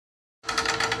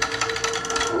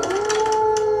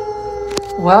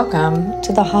Welcome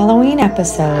to the Halloween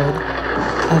episode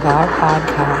of our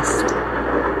podcast.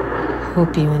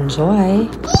 Hope you enjoy.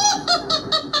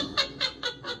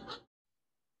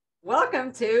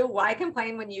 Welcome to Why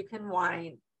Complain When You Can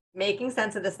Whine? Making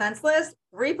sense of the senseless,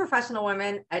 three professional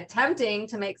women attempting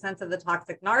to make sense of the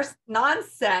toxic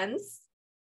nonsense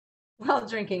while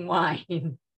drinking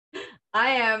wine.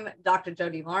 I am Dr.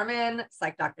 Jody Lorman,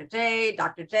 Psych Dr. J,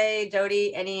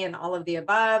 Jody, any and all of the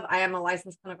above. I am a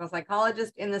licensed clinical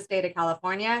psychologist in the state of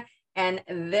California, and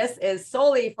this is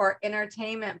solely for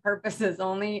entertainment purposes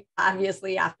only.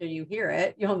 Obviously, after you hear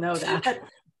it, you'll know that.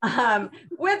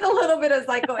 With a little bit of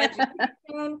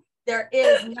psychoeducation, there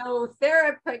is no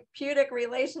therapeutic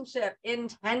relationship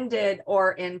intended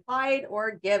or implied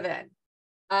or given.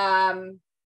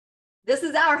 This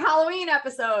is our Halloween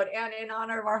episode, and in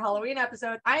honor of our Halloween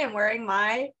episode, I am wearing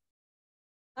my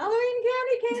Halloween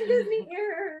candy cane Disney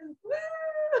ears.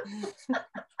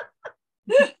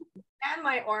 Woo! And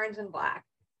my orange and black.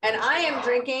 And I am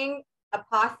drinking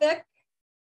Apothic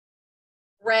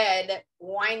Red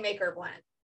Winemaker Blend.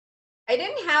 I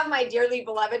didn't have my Dearly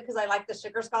Beloved because I like the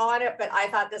sugar skull on it, but I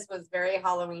thought this was very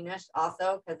Halloweenish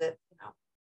also because it's,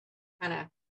 kind of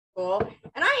cool.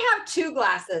 And I have two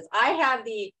glasses. I have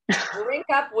the Drink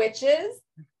Up Witches.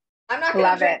 I'm not going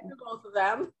to drink through both of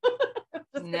them.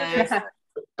 Nice.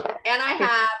 And I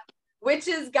have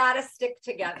Witches Gotta Stick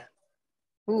Together.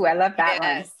 Ooh, I love that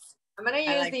one. I'm going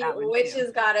to use the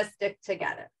Witches Gotta Stick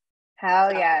Together.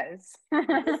 Hell yes. This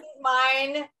is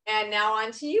mine. And now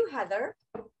on to you, Heather.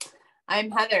 I'm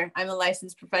Heather. I'm a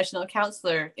licensed professional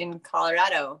counselor in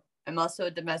Colorado. I'm also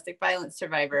a domestic violence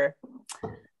survivor.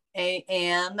 I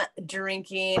am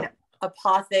drinking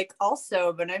Apothic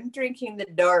also, but I'm drinking the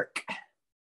dark.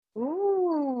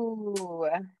 Ooh.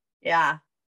 Yeah,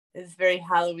 it's very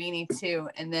Halloween-y too.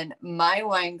 And then my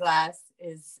wine glass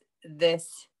is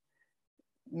this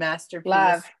masterpiece.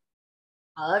 Love.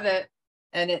 I love it.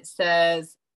 And it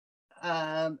says,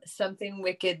 something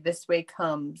wicked this way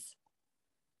comes.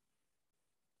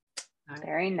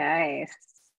 Very nice.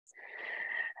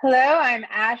 Hello, I'm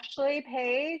Ashley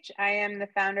Paige. I am the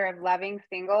founder of Loving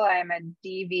Single. I am a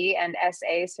DV and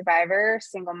SA survivor,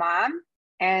 single mom.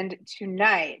 And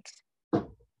tonight, I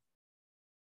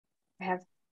have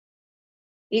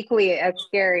equally as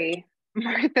scary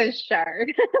Martha's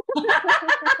Shard.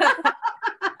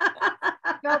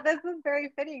 No, this is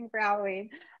very fitting for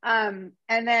Halloween. And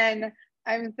then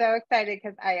I'm so excited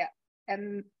because I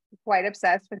am quite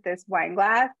obsessed with this wine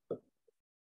glass.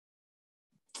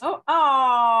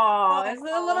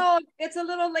 It's a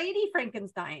little lady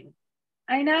Frankenstein.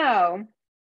 I know.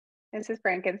 This is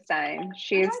Frankenstein.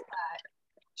 She's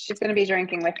going to be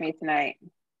drinking with me tonight.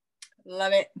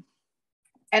 Love it.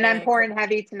 And I'm pouring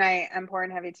heavy tonight.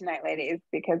 Ladies,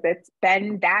 because it's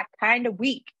been that kind of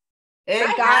week. It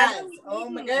has. Oh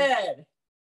my God.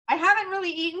 I haven't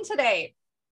really eaten today.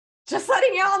 Just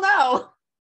letting y'all know.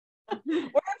 We're in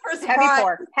for a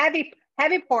surprise.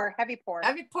 Heavy pour.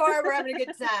 We're having a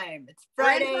good time. It's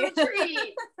Friday.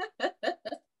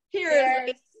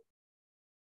 Cheers.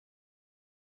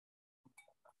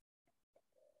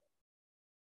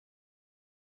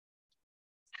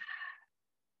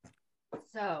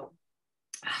 So,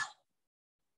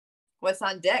 what's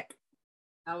on deck?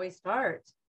 How we start?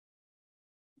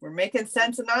 We're making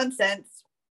sense of nonsense.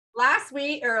 Last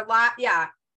week or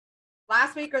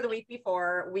the week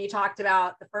before, we talked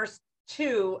about the first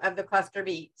two of the cluster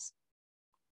Bs,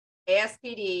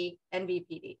 ASPD and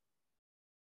BPD.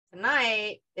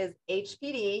 Tonight is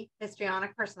HPD,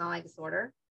 Histrionic Personality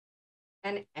Disorder,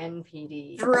 and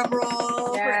NPD. Drum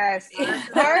roll. Yes.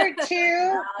 Part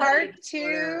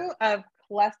two of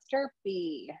cluster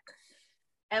B.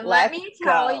 And let me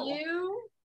tell you,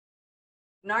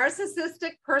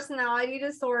 Narcissistic Personality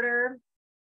Disorder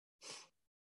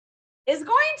is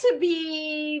going to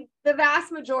be the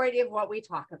vast majority of what we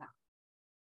talk about.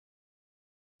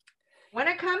 When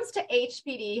it comes to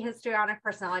HPD, Histrionic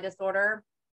Personality Disorder,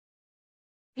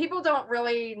 people don't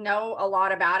really know a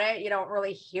lot about it. You don't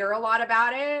really hear a lot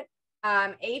about it.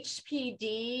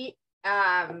 HPD,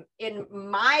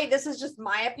 this is just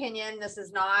my opinion. This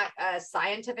is not a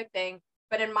scientific thing,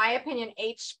 but in my opinion,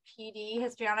 HPD,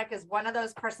 Histrionic, is one of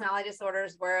those personality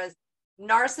disorders, whereas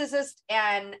narcissist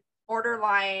and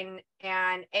borderline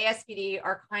and ASPD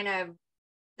are kind of,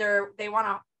 they want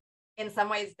to, in some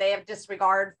ways, they have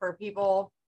disregard for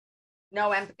people,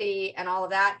 no empathy and all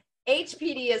of that.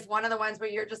 HPD is one of the ones where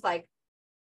you're just like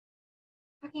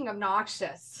fucking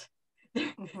obnoxious,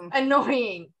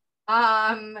 annoying.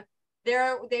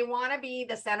 They want to be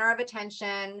the center of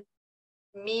attention.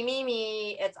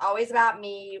 me. It's always about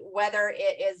me, whether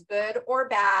it is good or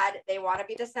bad. They want to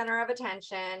be the center of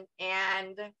attention.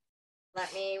 And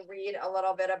let me read a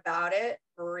little bit about it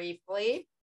briefly.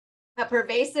 A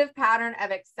pervasive pattern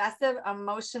of excessive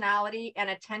emotionality and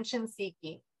attention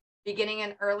seeking, beginning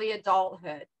in early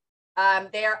adulthood.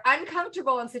 They are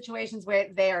uncomfortable in situations where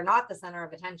they are not the center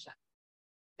of attention.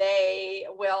 They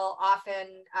will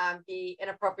often be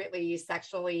inappropriately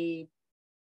sexually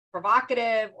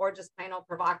provocative or just plain old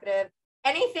provocative.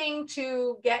 Anything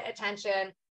to get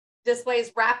attention,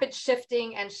 displays rapid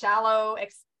shifting and shallow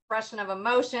expression of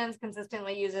emotions,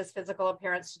 consistently uses physical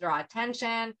appearance to draw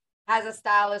attention, has a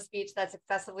style of speech that's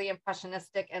excessively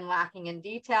impressionistic and lacking in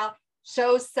detail,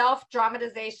 shows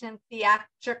self-dramatization,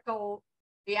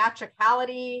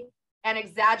 theatricality, and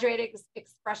exaggerated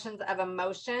expressions of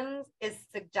emotions, is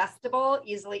suggestible,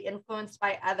 easily influenced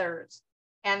by others,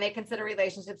 and they consider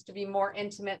relationships to be more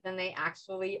intimate than they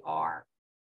actually are.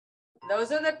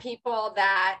 Those are the people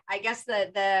that, I guess,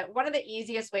 the one of the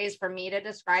easiest ways for me to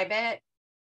describe it,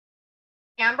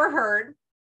 Amber Heard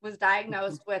was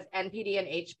diagnosed with NPD and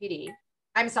HPD.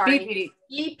 I'm sorry,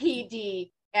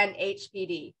 EPD and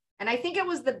HPD. And I think it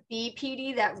was the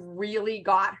BPD that really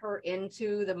got her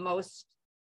into the most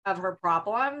of her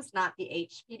problems, not the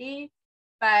HPD.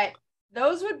 But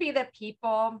those would be the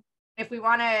people, this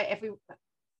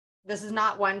is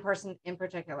not one person in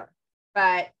particular,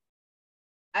 but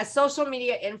a social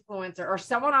media influencer or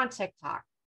someone on TikTok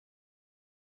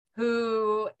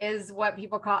who is what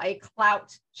people call a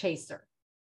clout chaser.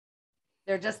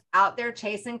 They're just out there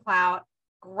chasing clout,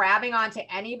 grabbing onto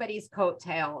anybody's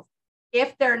coattails.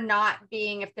 If their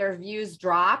views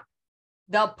drop,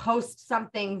 they'll post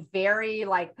something very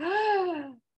like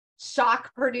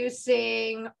shock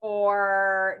producing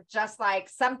or just like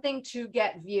something to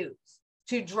get views,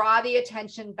 to draw the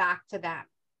attention back to them.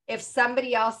 If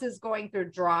somebody else is going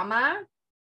through drama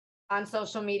on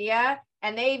social media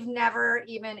and they've never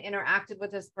even interacted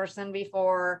with this person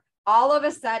before, all of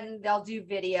a sudden they'll do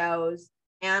videos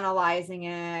analyzing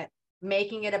it,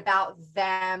 making it about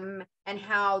them and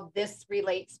how this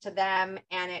relates to them.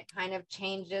 And it kind of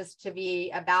changes to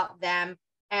be about them.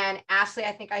 And Ashley,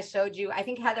 I think I showed you, I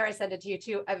think Heather, I sent it to you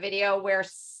too, a video where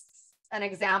an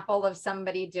example of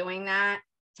somebody doing that,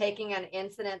 taking an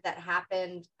incident that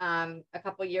happened a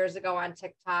couple of years ago on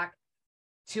TikTok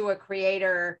to a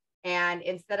creator. And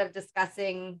instead of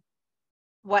discussing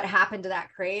what happened to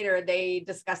that creator, they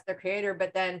discussed the creator,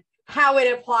 but then how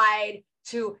it applied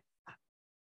to,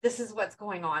 this is what's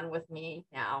going on with me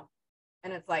now.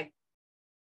 And it's like,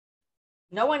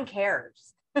 no one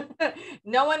cares.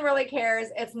 No one really cares.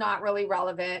 It's not really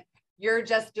relevant. You're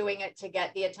just doing it to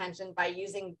get the attention by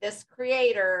using this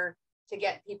creator to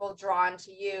get people drawn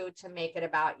to you, to make it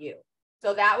about you.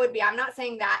 So that would be, I'm not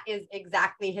saying that is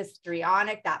exactly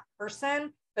histrionic, that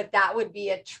person, but that would be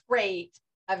a trait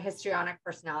of histrionic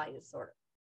personality disorder.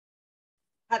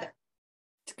 Heather.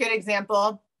 It's a good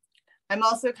example. I'm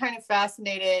also kind of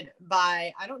fascinated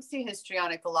by, I don't see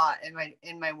histrionic a lot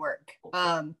in my work.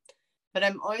 But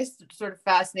I'm always sort of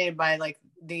fascinated by like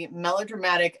the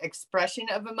melodramatic expression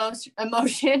of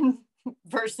emotion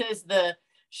versus the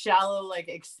shallow like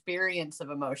experience of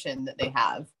emotion that they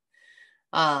have.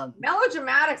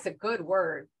 Melodramatic's a good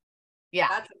word. Yeah,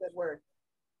 that's a good word.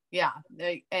 Yeah,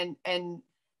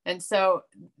 and so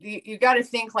you got to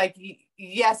think like,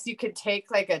 yes, you could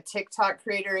take like a TikTok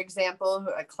creator example,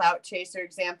 a clout chaser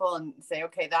example, and say,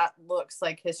 okay, that looks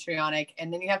like histrionic,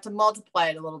 and then you have to multiply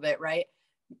it a little bit, right?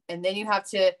 And then you have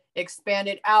to expand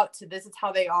it out to this is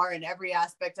how they are in every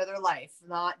aspect of their life,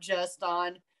 not just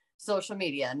on social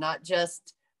media, not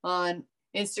just on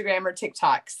Instagram or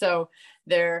TikTok. So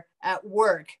they're at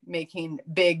work making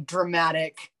big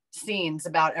dramatic scenes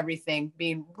about everything,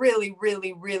 being really,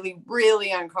 really, really,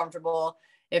 really uncomfortable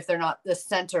if they're not the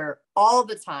center all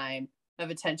the time of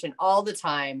attention all the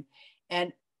time.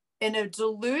 And in a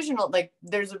delusional, like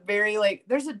there's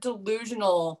a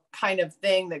delusional kind of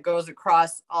thing that goes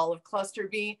across all of cluster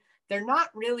B. They're not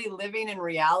really living in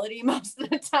reality most of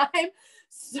the time.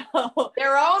 So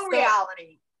their own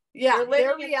reality. Yeah,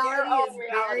 their reality is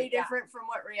very different from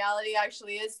what reality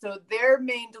actually is. So their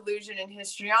main delusion in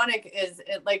histrionic is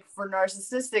it, like for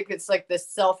narcissistic, it's like this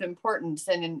self-importance.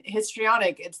 And in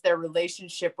histrionic, it's their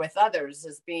relationship with others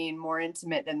as being more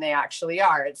intimate than they actually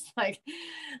are. It's like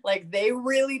they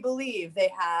really believe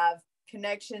they have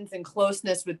connections and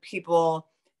closeness with people,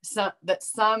 some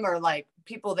are like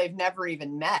people they've never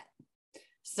even met.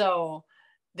 So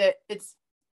that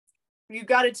you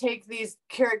got to take these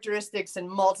characteristics and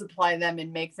multiply them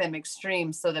and make them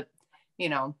extreme so that,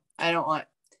 I don't want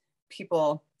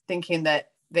people thinking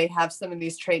that they have some of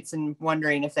these traits and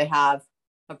wondering if they have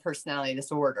a personality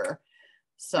disorder.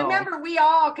 So remember, we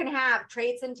all can have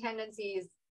traits and tendencies.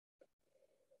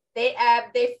 They ebb,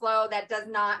 they flow. That does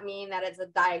not mean that it's a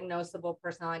diagnosable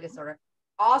personality disorder.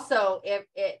 Also, if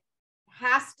it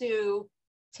has to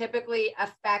typically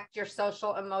affect your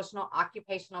social, emotional,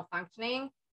 occupational functioning,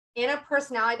 in a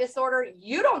personality disorder,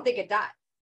 you don't think it does.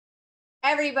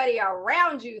 Everybody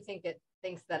around you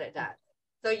thinks that it does.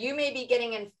 So you may be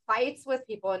getting in fights with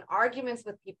people and arguments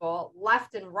with people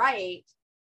left and right,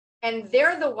 and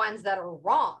they're the ones that are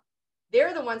wrong.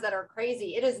 They're the ones that are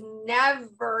crazy. It is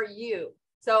never you.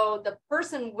 So the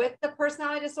person with the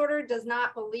personality disorder does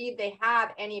not believe they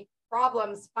have any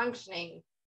problems functioning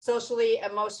socially,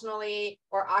 emotionally,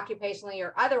 or occupationally,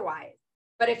 or otherwise.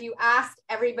 But if you asked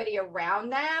everybody around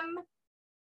them,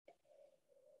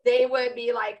 they would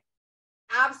be like,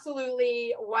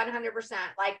 absolutely 100%.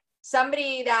 Like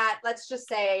somebody that, let's just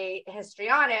say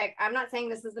histrionic, I'm not saying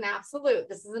this is an absolute,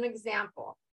 this is an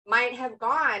example, might have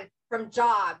gone from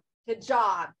job to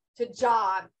job to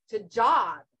job to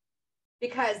job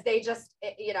because they just,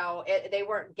 they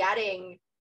weren't getting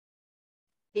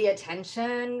the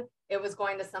attention. It was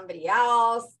going to somebody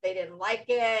else. They didn't like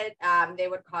it. They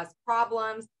would cause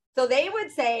problems. So they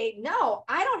would say, no,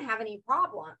 I don't have any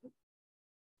problem.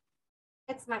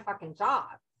 It's my fucking job.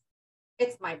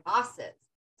 It's my bosses.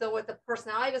 So with the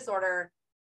personality disorder,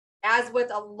 as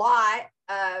with a lot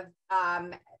of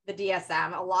the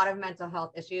DSM, a lot of mental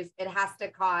health issues, it has to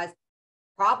cause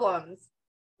problems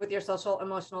with your social,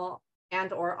 emotional,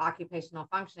 and or occupational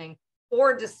functioning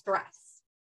or distress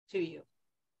to you.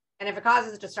 And if it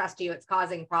causes distress to you, it's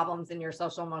causing problems in your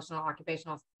social, emotional,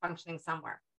 occupational functioning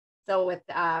somewhere. So with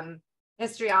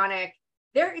histrionic,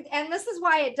 and this is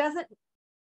why it doesn't,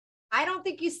 I don't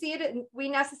think you see it, we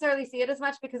necessarily see it as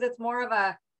much because it's more of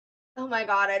a, oh my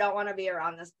God, I don't want to be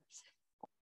around this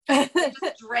person.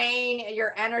 Just drain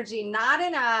your energy, not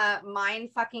in a mind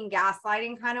fucking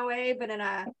gaslighting kind of way, but in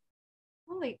a,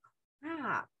 holy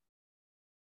crap.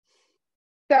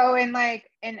 So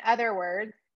in other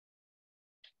words,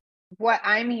 what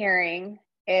I'm hearing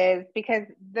is because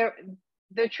the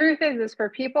truth is for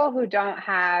people who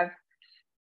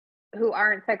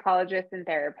aren't psychologists and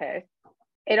therapists,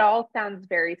 it all sounds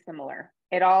very similar.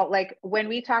 It all, like when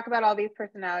we talk about all these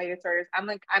personality disorders, I'm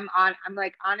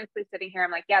honestly sitting here,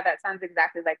 I'm like, yeah, that sounds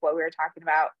exactly like what we were talking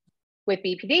about with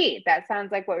BPD. That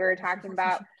sounds like what we were talking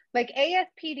about. Like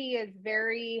ASPD is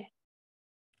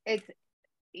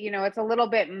it's a little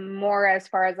bit more as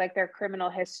far as like their criminal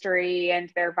history and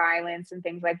their violence and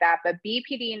things like that. But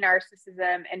BPD,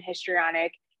 narcissism, and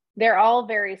histrionic, they're all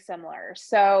very similar.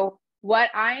 So what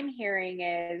I'm hearing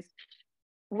is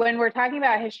when we're talking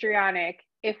about histrionic,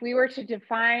 if we were to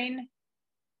define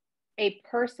a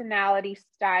personality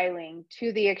styling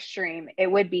to the extreme,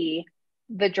 it would be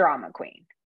the drama queen.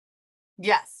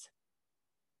 Yes.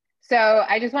 So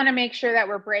I just want to make sure that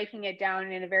we're breaking it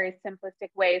down in a very simplistic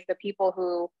way. So people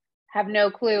who have no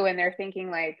clue and they're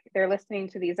thinking like they're listening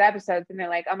to these episodes and they're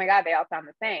like, oh my God, they all sound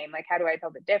the same. Like, how do I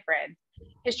tell the difference?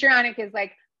 Histrionic is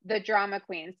like the drama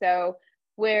queen. So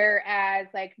whereas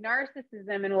like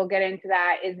narcissism, and we'll get into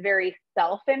that, is very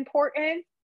self-important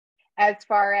as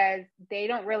far as they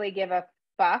don't really give a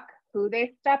fuck who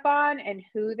they step on and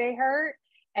who they hurt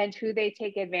and who they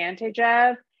take advantage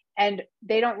of. And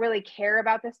they don't really care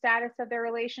about the status of their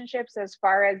relationships as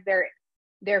far as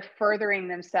they're furthering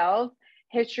themselves.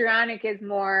 Histrionic is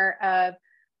more of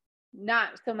not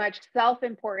so much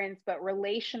self-importance, but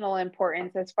relational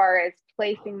importance as far as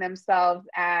placing themselves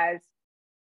as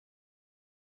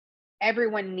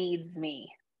everyone needs me.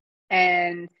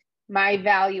 And my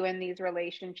value in these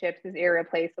relationships is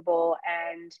irreplaceable.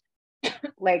 And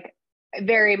like,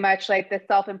 very much like the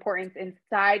self-importance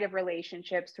inside of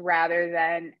relationships rather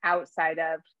than outside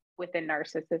of within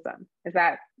narcissism. Is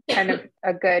that kind of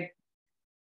a good?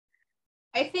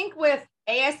 I think with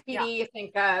ASPD, you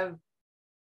think of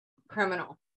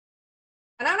criminal.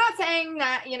 And I'm not saying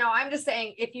that, I'm just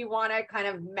saying if you want to kind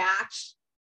of match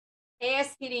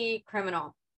ASPD,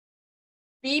 criminal,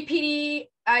 BPD,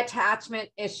 attachment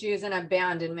issues and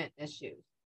abandonment issues.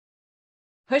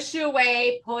 Push you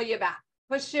away, pull you back.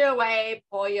 Push you away,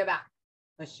 pull you back.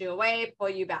 Push you away, pull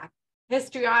you back.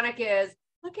 Histrionic is,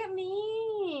 look at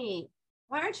me.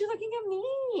 Why aren't you looking at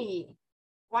me?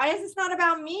 Why is this not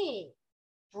about me?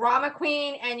 Drama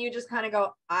queen, and you just kind of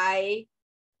go, I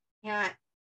can't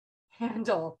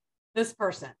handle this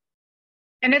person.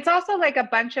 And it's also like a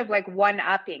bunch of like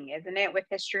one-upping, isn't it, with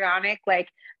histrionic? Like,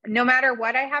 no matter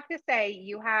what I have to say,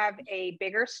 you have a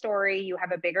bigger story, you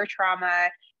have a bigger trauma,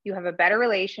 you have a better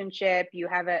relationship, you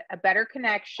have a better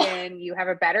connection, you have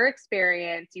a better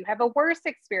experience, you have a worse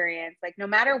experience. Like, no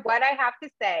matter what I have to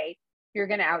say, you're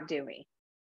going to outdo me.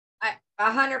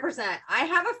 100%. I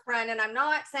have a friend, and I'm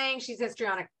not saying she's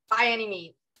histrionic by any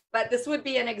means, but this would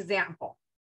be an example.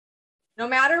 No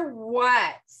matter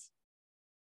what,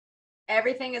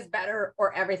 everything is better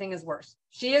or everything is worse.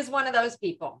 She is one of those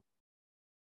people.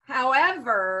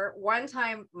 However, one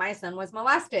time my son was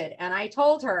molested and I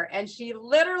told her, and she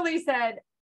literally said,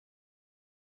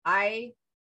 I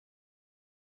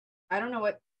don't know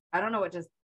what to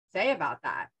say about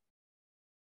that.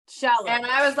 Shallow. And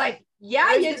I was like,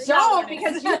 yeah, you don't,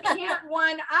 because you can't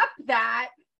one up that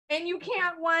and you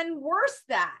can't one worse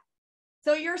that.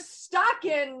 So you're stuck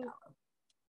in,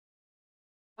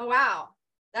 oh, wow,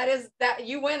 that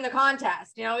you win the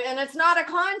contest, and it's not a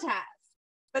contest,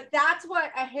 but that's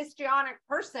what a histrionic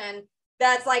person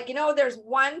that's like, there's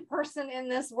one person in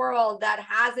this world that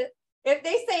has it. If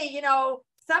they say,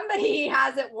 somebody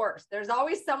has it worse, there's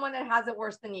always someone that has it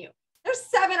worse than you. There's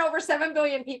over 7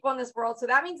 billion people in this world. So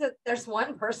that means that there's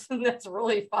one person that's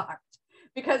really fucked,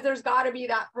 because there's got to be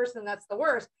that person that's the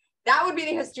worst. That would be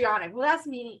the histrionic. Well, that's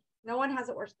me. No one has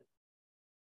it worse than me.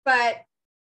 But,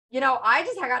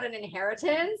 I got an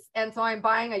inheritance. And so I'm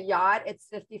buying a yacht. It's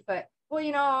 50 foot.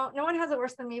 Well, no one has it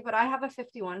worse than me, but I have a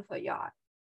 51-foot yacht.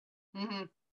 Mm-hmm.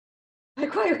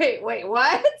 Like, wait,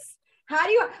 what? How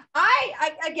do you,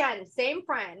 again, same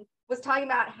friend was talking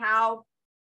about how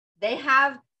they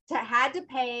had to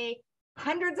pay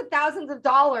hundreds of thousands of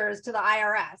dollars to the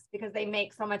IRS because they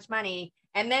make so much money,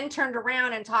 and then turned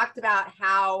around and talked about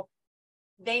how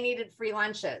they needed free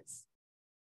lunches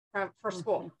for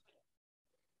school.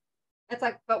 It's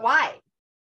like, but why?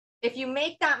 If you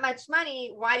make that much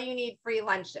money, why do you need free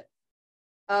lunches?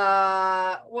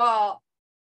 Well,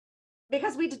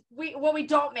 because we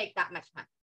don't make that much money.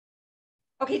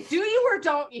 Okay, do you or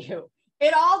don't you?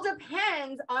 It all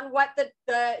depends on what the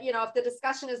if the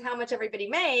discussion is how much everybody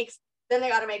makes, then they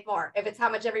got to make more. If it's how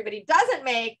much everybody doesn't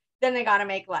make, then they got to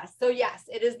make less. So yes,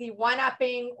 it is the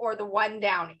one-upping or the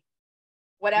one-downing.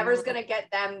 Whatever's going to get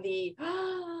them the,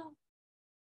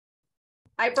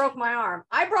 I broke my arm.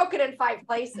 I broke it in 5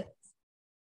 places.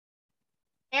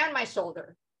 And my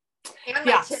shoulder. And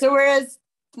my tip. So whereas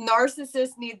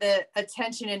narcissists need the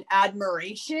attention and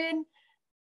admiration,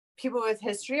 people with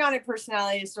histrionic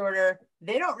personality disorder,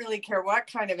 they don't really care what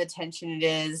kind of attention it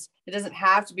is. It doesn't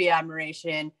have to be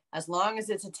admiration, as long as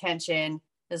it's attention,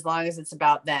 as long as it's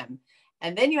about them.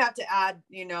 And then you have to add,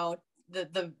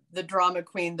 the drama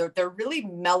queen. They're really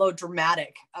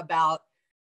melodramatic about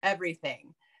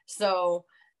everything. So,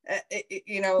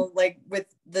 like with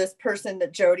this person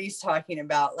that Jody's talking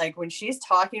about, like when she's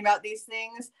talking about these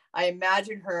things, I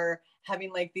imagine her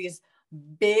having like these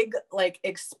big, like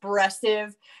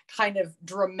expressive kind of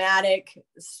dramatic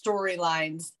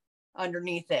storylines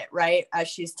underneath it, right? As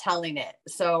she's telling it.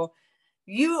 So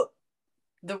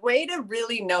the way to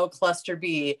really know cluster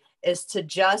B is to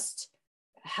just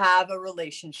have a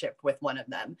relationship with one of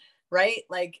them, right?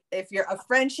 Like if you're a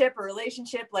friendship or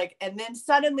relationship, like, and then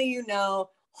suddenly,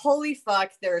 holy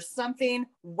fuck, there's something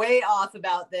way off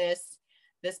about this.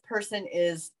 This person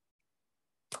is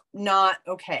not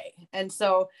okay. And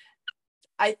so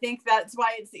I think that's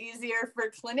why it's easier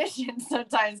for clinicians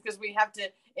sometimes, because we have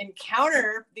to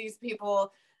encounter these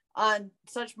people on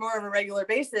such more of a regular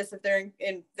basis if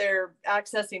they're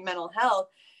accessing mental health.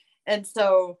 And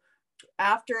so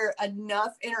after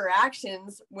enough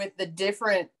interactions with the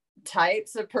different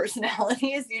types of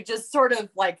personalities, you just sort of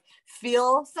like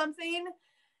feel something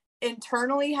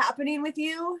internally happening with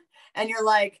you. And you're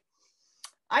like,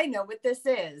 I know what this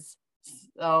is.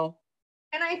 So.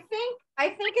 And I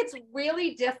think it's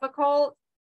really difficult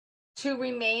to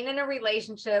remain in a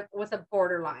relationship with a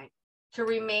borderline, to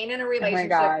remain in a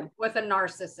relationship with a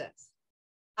narcissist.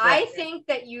 Right. I think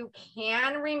that you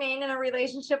can remain in a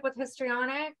relationship with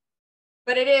histrionic,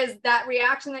 but it is that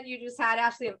reaction that you just had,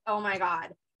 Ashley, of, oh my God.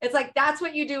 It's like, that's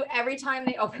what you do every time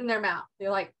they open their mouth.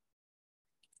 You're like,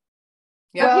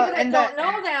 people that don't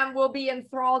know them will be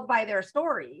enthralled by their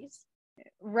stories.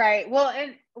 Right.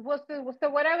 So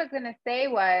what I was going to say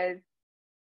was,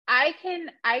 I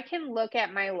can look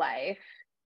at my life,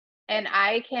 and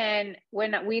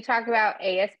when we talk about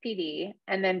ASPD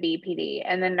and then BPD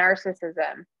and then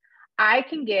narcissism, I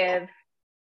can give,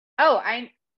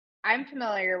 I'm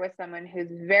familiar with someone who's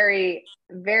very,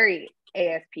 very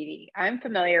ASPD. I'm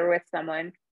familiar with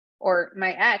someone, or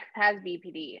my ex has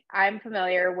BPD. I'm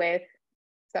familiar with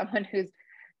someone who's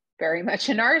very much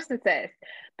a narcissist.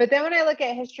 But then when I look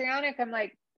at histrionic, I'm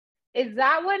like, is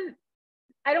that one,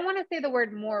 I don't want to say the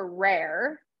word more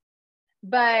rare,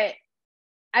 but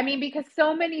I mean, because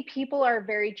so many people are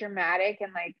very dramatic,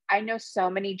 and like, I know so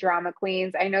many drama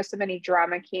queens, I know so many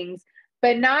drama kings,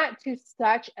 but not to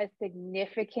such a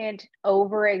significant,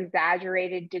 over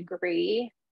exaggerated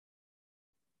degree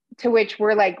to which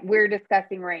we're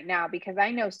discussing right now, because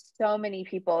I know so many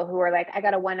people who are like, I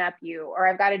got to one up you, or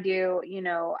I've got to do,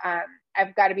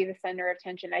 I've got to be the center of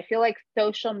attention. I feel like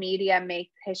social media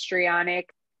makes histrionic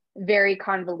very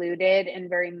convoluted and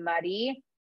very muddy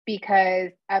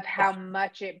because of how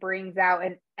much it brings out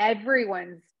in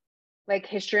everyone's like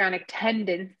histrionic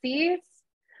tendencies.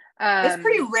 It's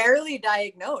pretty rarely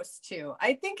diagnosed too.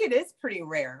 I think it is pretty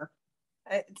rare.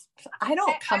 I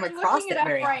don't come across it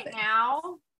very right often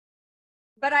now.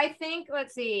 But I think,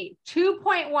 let's see,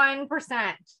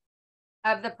 2.1%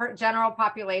 of the general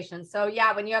population. So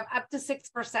yeah, when you have up to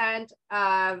 6%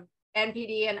 of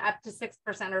NPD and up to 6%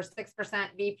 or 6%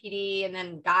 VPD, and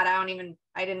then God, I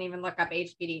didn't even look up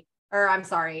HPD, or I'm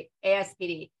sorry,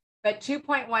 ASPD, but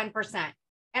 2.1%.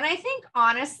 And I think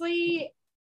honestly,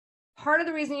 part of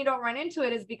the reason you don't run into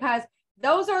it is because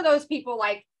those are those people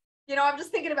like, I'm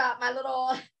just thinking about my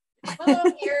little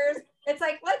ears. It's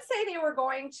like, let's say they were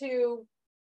going to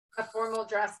a formal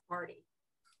dress party,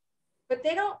 but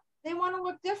they want to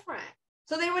look different.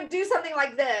 So they would do something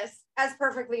like this as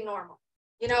perfectly normal.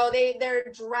 Their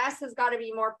dress has got to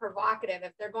be more provocative.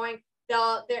 If they're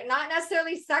not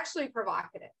necessarily sexually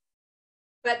provocative,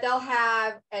 but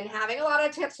having a lot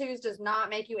of tattoos does not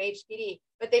make you HPD,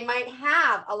 but they might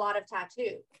have a lot of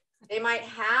tattoos. They might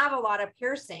have a lot of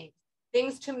piercings,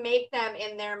 things to make them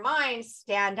in their mind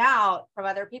stand out from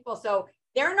other people. So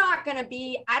they're not going to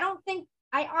be, I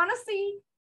honestly,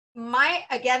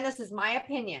 this is my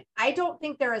opinion. I don't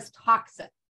think they're as toxic.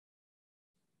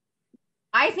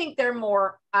 I think they're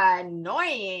more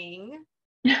annoying,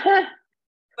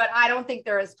 but I don't think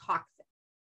they're as toxic.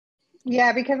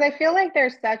 Yeah, because I feel like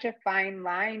there's such a fine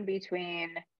line between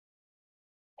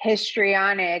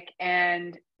histrionic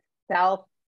and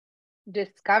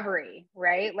self-discovery,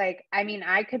 right? Like, I mean,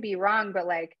 I could be wrong, but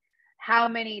like, how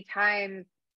many times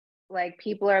like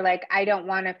people are like, I don't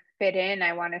want to fit in,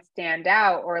 I want to stand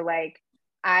out, or like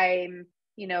I'm,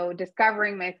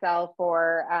 discovering myself,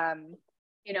 or I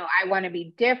want to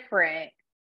be different.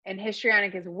 And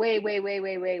histrionic is way, way, way,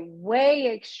 way, way,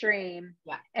 way extreme.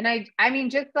 Yeah. And I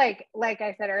mean, just like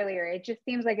I said earlier, it just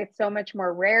seems like it's so much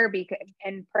more rare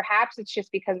and perhaps it's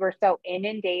just because we're so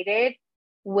inundated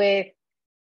with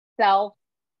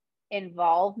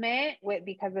self-involvement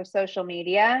because of social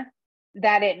media,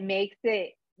 that it makes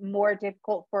it more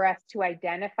difficult for us to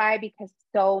identify, because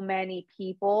so many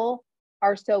people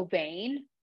are so vain.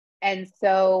 And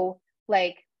so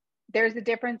like, there's a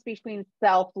difference between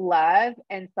self-love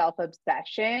and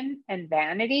self-obsession and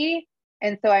vanity.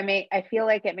 And so I feel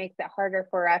like it makes it harder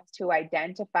for us to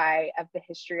identify of the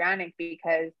histrionic,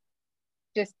 because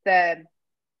just the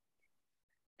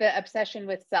obsession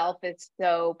with self is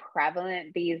so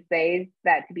prevalent these days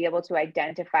that to be able to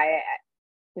identify it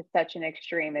to such an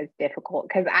extreme is difficult.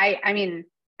 Because I mean,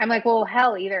 I'm like, well,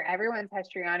 hell, either everyone's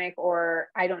histrionic or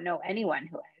I don't know anyone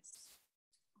who is.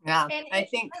 Yeah, I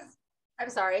think. I'm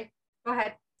sorry. Go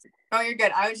ahead. Oh, you're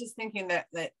good. I was just thinking that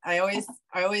I want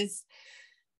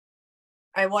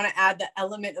to add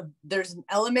there's an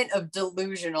element of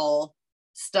delusional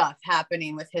stuff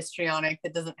happening with histrionic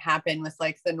that doesn't happen with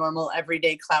like the normal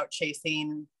everyday clout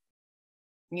chasing,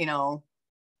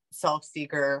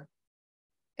 self-seeker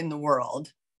in the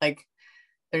world. Like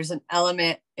there's an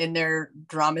element in their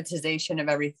dramatization of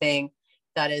everything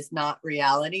that is not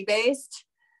reality based.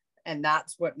 And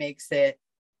that's what makes it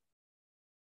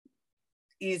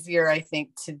easier, I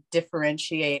think, to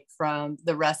differentiate from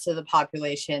the rest of the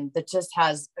population that just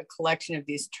has a collection of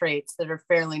these traits that are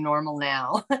fairly normal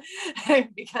now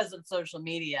because of social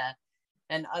media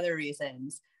and other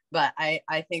reasons. But I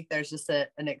think there's just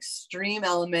an extreme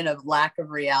element of lack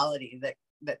of reality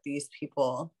that these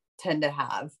people tend to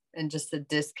have, and just a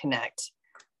disconnect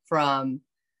from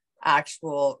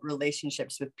actual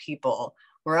relationships with people,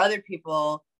 where other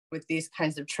people with these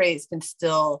kinds of traits can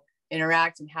still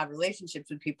interact and have relationships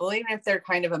with people, even if they're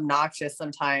kind of obnoxious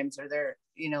sometimes, or they're,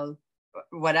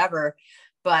 whatever,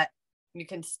 but you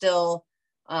can still,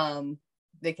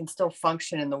 they can still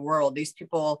function in the world. These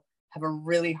people have a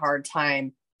really hard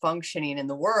time functioning in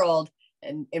the world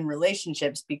and in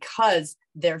relationships because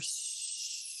they're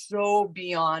so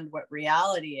beyond what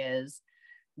reality is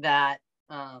that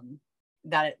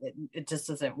it just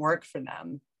doesn't work for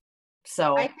them.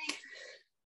 So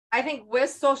I think with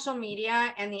social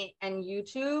media and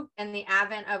YouTube and the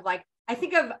advent of like, I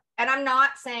think of, and I'm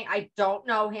not saying I don't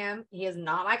know him. He is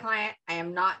not my client. I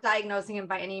am not diagnosing him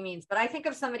by any means, but I think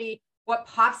of somebody, what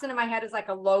pops into my head is like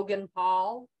a Logan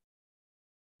Paul.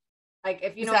 Like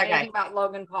if you know anything about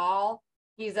Logan Paul,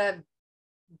 he's a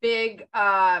big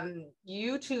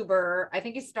YouTuber. I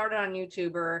think he started on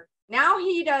YouTuber. Now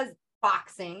he does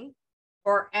boxing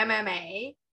or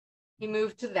MMA. He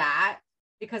moved to that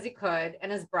because he could,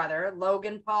 and his brother,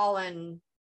 Logan Paul, and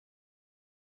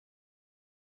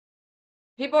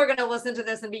people are going to listen to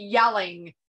this and be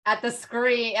yelling at the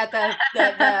screen, at the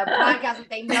podcast, that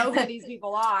they know who these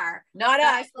people are. Not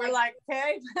us. We're like,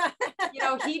 okay.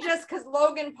 He just, because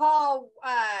Logan Paul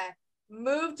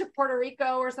moved to Puerto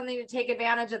Rico or something to take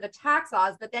advantage of the tax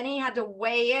laws, but then he had to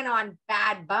weigh in on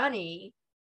Bad Bunny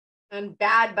and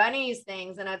Bad Bunny's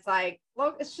things. And it's like,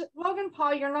 Logan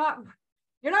Paul, you're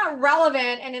not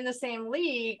relevant and in the same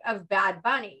league of Bad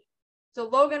Bunny. So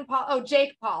Logan Paul,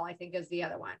 Jake Paul, I think is the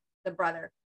other one, the brother.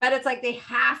 But it's like, they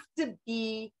have to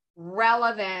be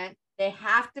relevant. They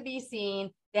have to be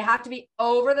seen. They have to be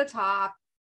over the top.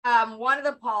 One of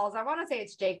the Pauls, I want to say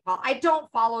it's Jake Paul. I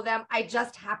don't follow them. I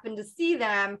just happened to see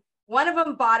them. One of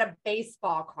them bought a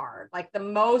baseball card, like the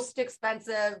most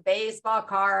expensive baseball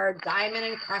card, diamond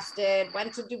encrusted,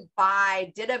 went to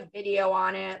Dubai, did a video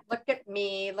on it. Look at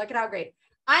me. Look at how great.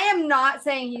 I am not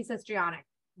saying he's histrionic,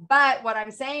 but what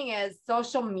I'm saying is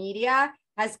social media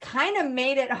has kind of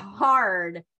made it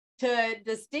hard to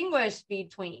distinguish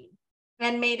between,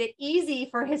 and made it easy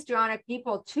for histrionic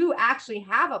people to actually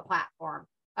have a platform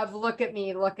of look at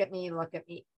me, look at me, look at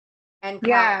me, and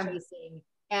clout chasing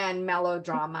and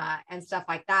melodrama and stuff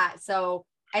like that. So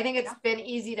I think it's been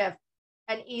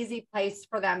an easy place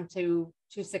for them to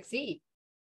succeed.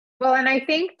 Well, and I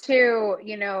think too,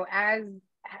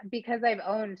 because I've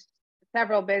owned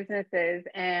several businesses,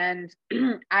 and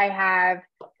I have,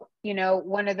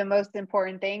 one of the most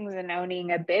important things in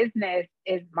owning a business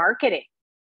is marketing.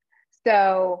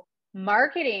 So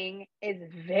marketing is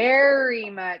very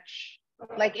much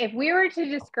like, if we were to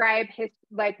describe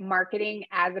marketing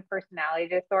as a personality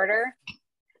disorder,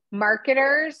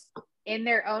 marketers in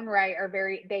their own right are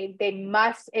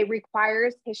it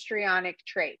requires histrionic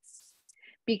traits,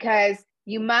 because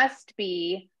you must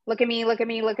be, look at me, look at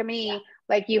me, look at me. Yeah.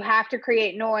 Like, you have to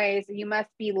create noise. You must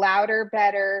be louder,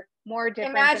 better, more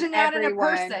different. Imagine that everyone.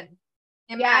 In a person.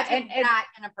 Imagine that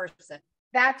in a person.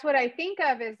 That's what I think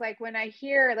of, is like, when I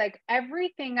hear like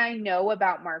everything I know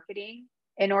about marketing,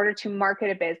 in order to market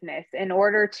a business, in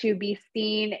order to be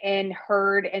seen and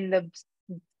heard in the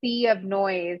sea of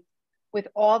noise with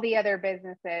all the other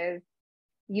businesses,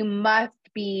 you must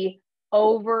be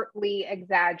overtly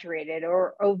exaggerated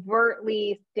or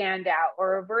overtly stand out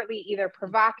or overtly either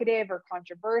provocative or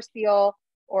controversial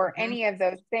or any of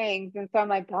those things. And so I'm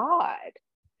like, God,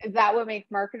 is that what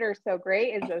makes marketers so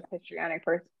great? Is those histrionic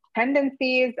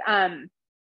tendencies?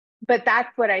 But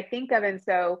that's what I think of. And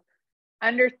so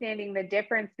understanding the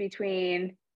difference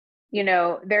between,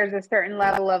 there's a certain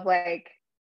level of like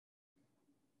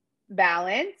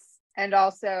balance, and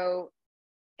also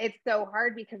it's so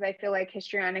hard because I feel like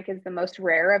histrionic is the most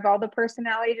rare of all the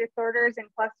personality disorders in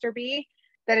cluster B,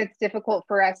 that it's difficult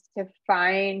for us to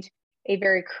find a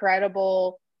very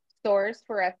credible source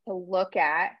for us to look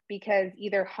at, because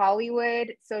either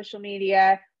Hollywood, social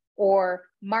media, or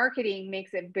marketing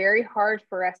makes it very hard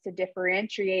for us to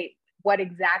differentiate what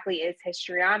exactly is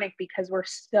histrionic, because we're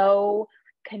so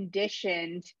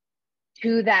conditioned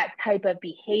to that type of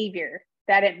behavior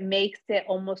that it makes it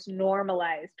almost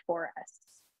normalized for us.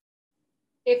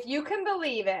 If you can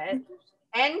believe it,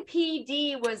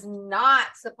 NPD was not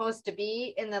supposed to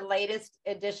be in the latest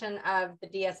edition of the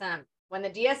DSM. When the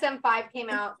DSM-5 came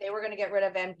out, they were going to get rid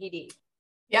of NPD.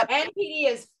 Yep. NPD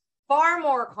is far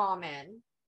more common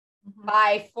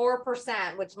by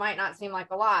 4%, which might not seem like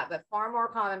a lot, but far more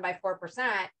common by 4%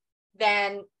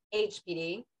 than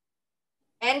HPD.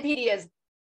 NPD is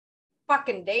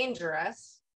fucking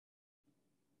dangerous,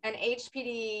 and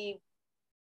HPD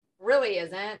really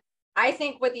isn't. I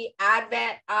think with the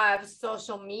advent of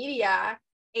social media,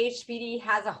 HPD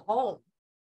has a home.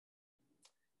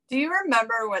 Do you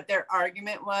remember what their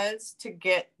argument was to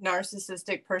get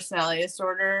narcissistic personality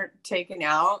disorder taken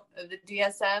out of the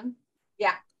DSM?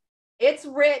 Yeah. It's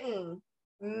written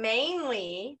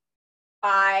mainly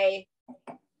by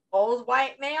old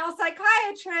white male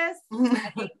psychiatrists.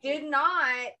 They did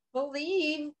not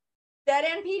believe that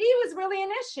NPD was really an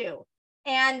issue.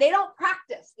 And they don't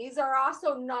practice. These are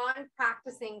also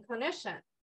non-practicing clinicians.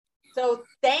 So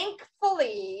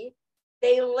thankfully,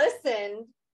 they listened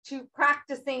to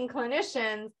practicing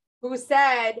clinicians who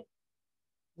said,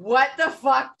 what the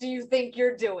fuck do you think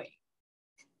you're doing?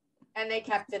 And they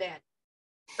kept it in.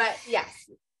 But yes,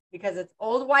 because it's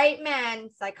old white men,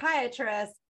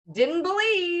 psychiatrists, didn't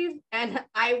believe, and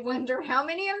I wonder how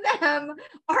many of them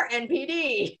are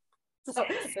NPD. So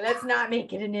let's not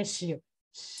make it an issue.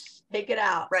 Take it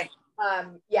out. Right.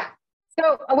 Yeah.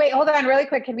 So wait, hold on really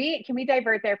quick. Can we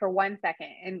divert there for 1 second?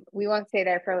 And we won't stay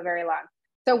there for very long.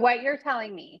 So what you're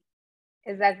telling me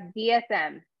is that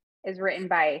DSM is written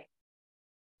by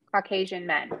Caucasian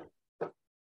men. For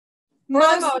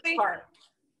the most part.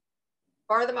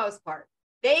 For the most part.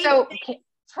 They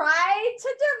try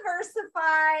to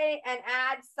diversify and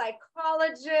add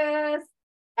psychologists,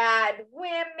 add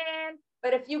women.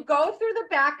 But if you go through the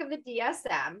back of the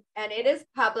DSM and it is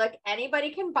public,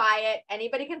 anybody can buy it.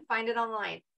 Anybody can find it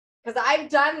online. Because I've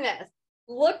done this.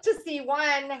 Look to see,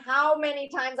 one, how many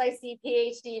times I see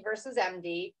PhD versus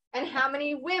MD and how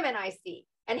many women I see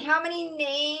and how many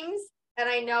names. And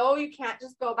I know you can't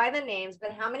just go by the names,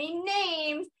 but how many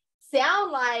names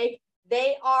sound like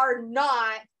they are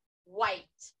not white.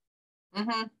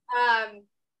 Mm-hmm.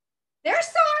 There's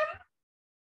some.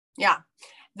 Yeah.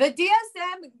 The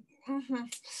DSM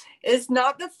is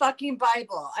not the fucking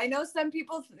Bible. I know some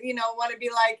people, want to be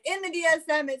like, in the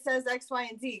DSM, it says X, Y,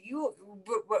 and Z.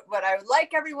 What I would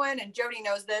like everyone, and Jody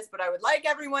knows this, but I would like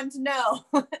everyone to know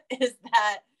is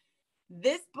that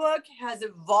this book has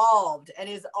evolved and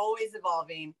is always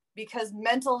evolving because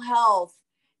mental health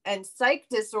and psych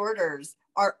disorders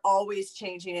are always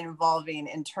changing and evolving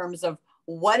in terms of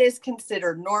what is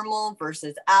considered normal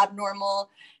versus abnormal.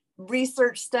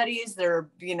 Research studies that are,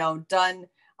 done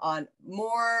on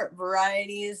more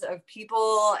varieties of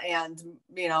people and,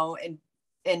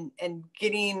 and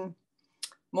getting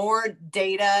more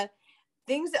data.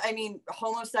 Things,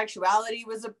 homosexuality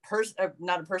was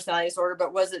not a personality disorder,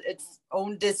 but was it its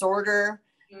own disorder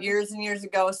years and years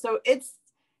ago. So it's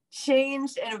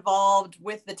changed and evolved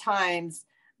with the times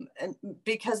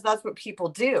because that's what people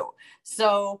do.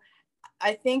 So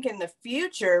I think in the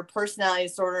future, personality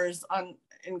disorders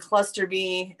in cluster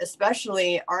B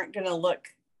especially aren't going to look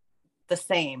the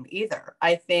same either.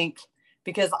 I think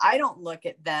because I don't look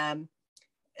at them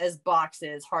as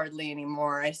boxes hardly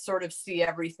anymore. I sort of see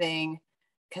everything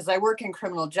because I work in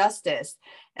criminal justice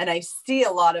and I see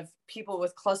a lot of people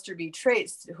with cluster B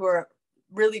traits who are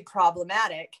really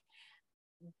problematic.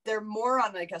 They're more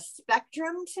on like a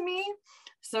spectrum to me.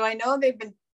 So I know they've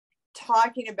been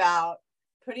talking about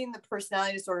putting the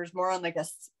personality disorders more on like a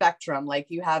spectrum. Like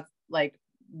you have like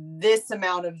this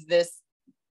amount of this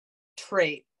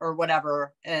trait or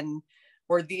whatever,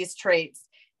 or these traits.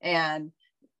 And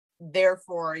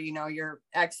therefore, you're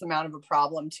X amount of a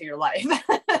problem to your life.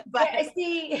 But I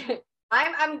see,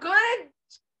 I'm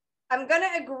gonna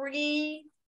agree,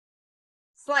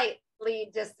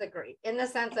 slightly disagree in the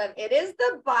sense of it is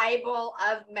the Bible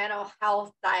of mental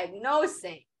health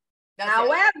diagnosing.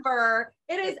 However,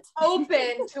 it is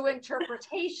open to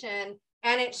interpretation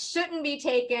and it shouldn't be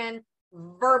taken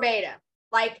verbatim.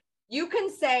 Like you can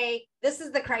say this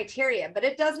is the criteria, but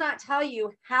it does not tell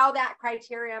you how that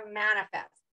criteria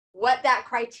manifests, what that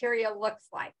criteria looks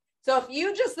like. So if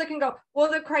you just look and go,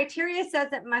 well, the criteria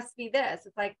says it must be this.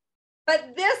 It's like,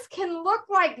 but this can look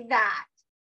like that.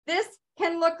 This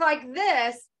can look like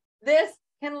this. This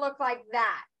can look like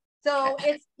that. So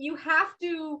you have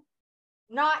to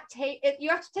not take it. You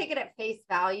have to take it at face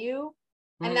value.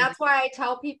 And that's why I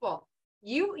tell people,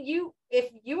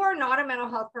 if you are not a mental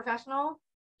health professional,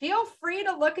 feel free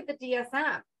to look at the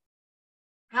DSM.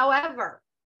 However,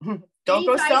 don't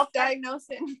go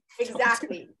self-diagnosing.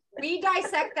 Exactly. We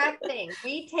dissect that thing.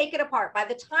 We take it apart. By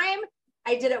the time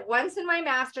I did it once in my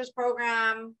master's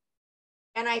program,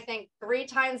 and I think 3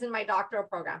 times in my doctoral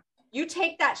program, you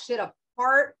take that shit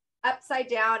apart, upside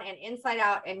down and inside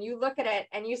out, and you look at it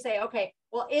and you say, okay,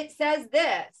 well, it says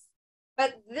this,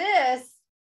 but this,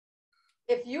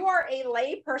 if you are a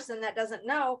lay person that doesn't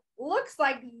know, looks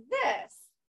like this,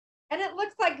 and it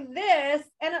looks like this,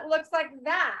 and it looks like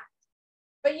that.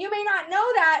 But you may not know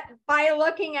that by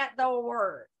looking at the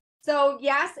word. So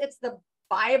yes, it's the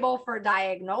Bible for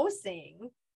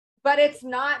diagnosing, but it's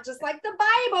not just like the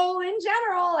Bible in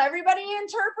general. Everybody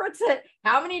interprets it.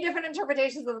 How many different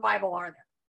interpretations of the Bible are there?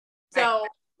 So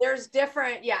there's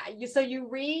different, so you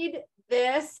read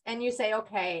this and you say,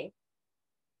 okay,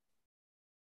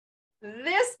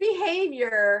 this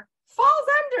behavior falls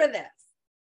under this.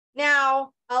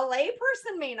 Now, a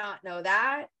layperson may not know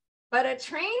that, but a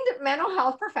trained mental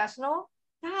health professional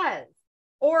does.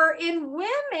 Or in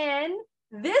women,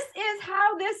 this is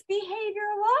how this behavior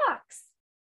looks.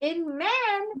 In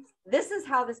men, this is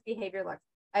how this behavior looks.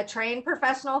 A trained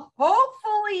professional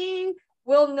hopefully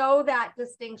will know that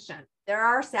distinction. There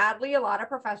are sadly a lot of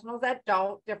professionals that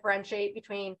don't differentiate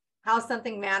between how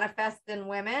something manifests in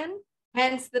women,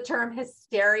 hence the term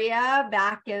hysteria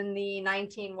back in the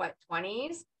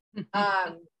 20s.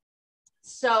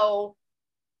 So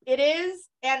it is,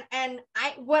 and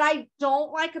what I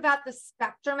don't like about the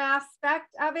spectrum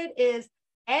aspect of it is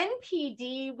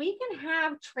NPD, we can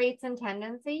have traits and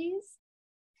tendencies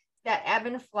that ebb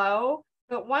and flow,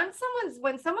 but when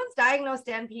someone's diagnosed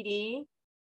NPD,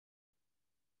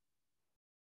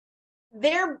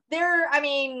 I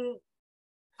mean,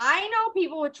 I know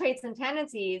people with traits and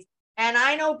tendencies, and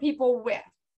I know people with.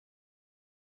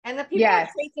 And the people with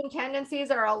traits and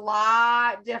tendencies are a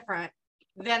lot different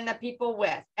than the people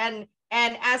with. And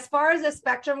as far as the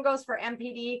spectrum goes for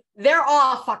NPD, they're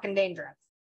all fucking dangerous.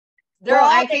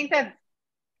 I think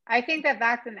that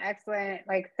that's an excellent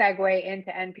like segue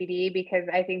into NPD, because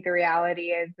I think the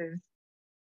reality is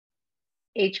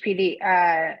HPD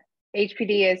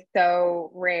is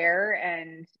so rare,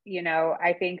 and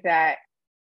I think that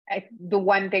the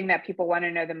one thing that people want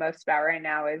to know the most about right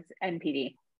now is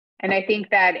NPD. And I think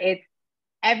that it's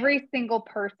every single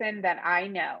person that I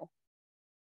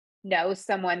knows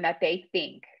someone that they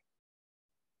think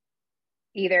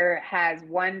either has,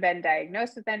 one, been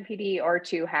diagnosed with NPD, or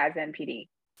two, has NPD.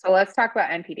 So let's talk about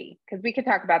NPD, because we could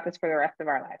talk about this for the rest of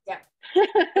our lives. Yeah.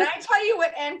 Can I tell you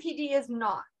what NPD is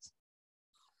not?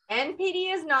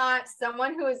 NPD is not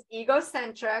someone who is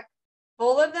egocentric,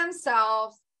 full of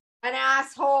themselves, an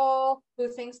asshole who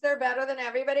thinks they're better than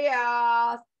everybody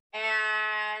else,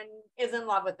 and is in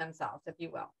love with themselves, if you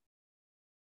will.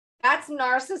 That's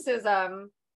narcissism.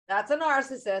 That's a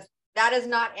narcissist. That is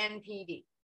not NPD.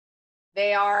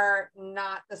 They are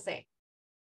not the same.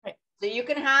 Right. So you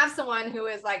can have someone who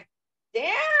is like,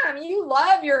 damn, you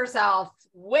love yourself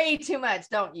way too much,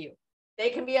 don't you? They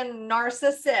can be a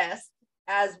narcissist,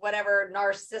 as whatever,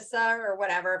 Narcissa or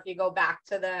whatever, if you go back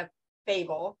to the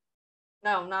fable.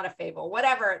 No, not a fable,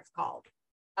 whatever it's called.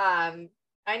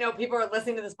 I know people are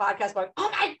listening to this podcast going, oh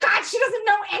my God, she doesn't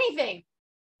know anything.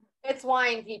 It's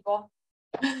wine, people.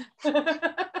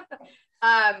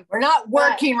 We're not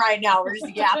working right now. We're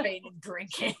just yapping and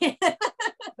drinking.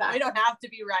 I don't have to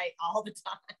be right all the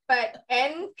time. But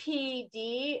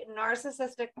NPD,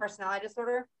 Narcissistic Personality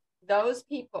Disorder, those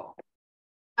people.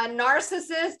 A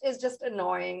narcissist is just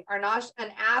annoying. An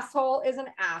asshole is an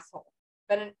asshole.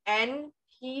 But an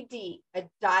NPD, a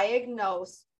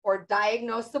diagnosed or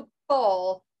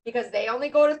diagnosable, because they only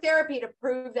go to therapy to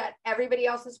prove that everybody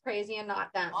else is crazy and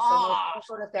not them. So they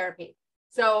go to therapy.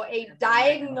 So a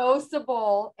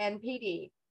diagnosable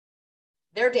NPD,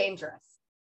 they're dangerous.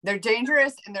 They're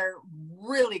dangerous, and they're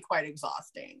really quite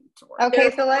exhausting to work.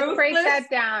 Okay, so let's break that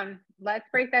down. Let's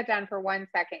break that down for 1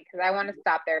 second, because I want to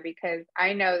stop there, because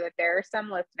I know that there are some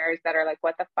listeners that are like,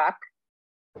 what the fuck?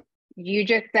 You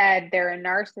just said they're a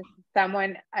narcissist.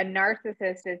 A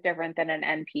narcissist is different than an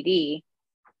NPD.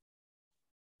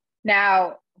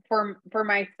 Now, for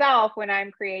myself, when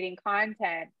I'm creating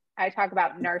content, I talk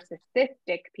about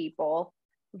narcissistic people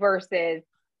versus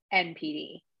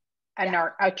NPD,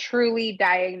 a truly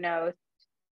diagnosed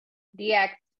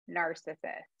DX narcissist.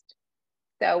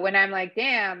 So when I'm like,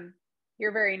 damn,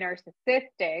 you're very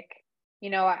narcissistic,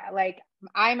 like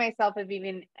I myself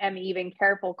am even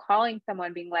careful calling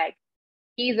someone, being like,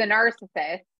 he's a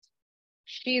narcissist,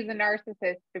 she's a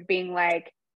narcissist, but being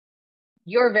like,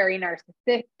 you're very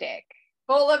narcissistic.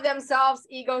 Full of themselves,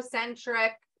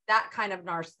 egocentric, that kind of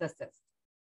narcissist.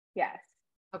 Yes.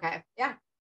 Okay. Yeah.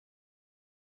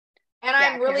 And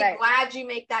I'm really glad you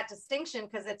make that distinction,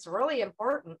 because it's really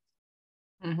important.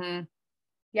 Mm-hmm.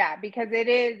 Yeah, because it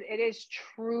is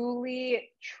truly,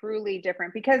 truly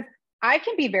different, because I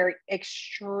can be very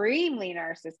extremely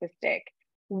narcissistic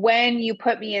when you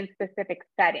put me in specific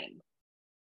settings.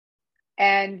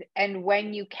 And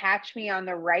when you catch me on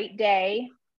the right day,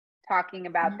 talking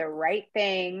about the right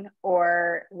thing,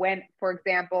 or when, for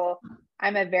example,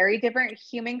 I'm a very different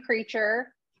human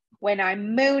creature when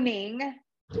I'm mooning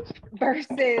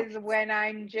versus when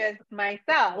I'm just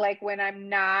myself, like when I'm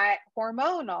not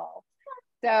hormonal.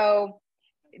 So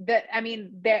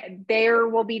there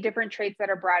will be different traits that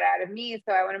are brought out of me.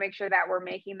 So I want to make sure that we're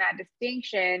making that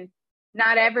distinction.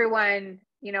 Not everyone,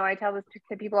 I tell this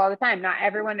to people all the time, not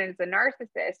everyone is a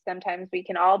narcissist. Sometimes we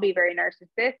can all be very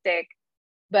narcissistic,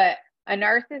 but a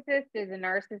narcissist is a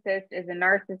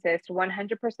narcissist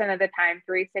 100% of the time,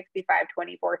 365,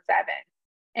 24/7.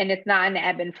 And it's not an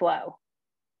ebb and flow.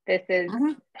 This is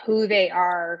who they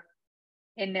are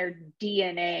in their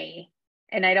DNA.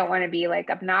 And I don't want to be like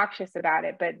obnoxious about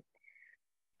it, but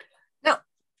no.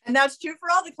 And that's true for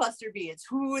all the cluster B. It's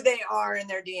who they are in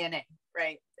their DNA,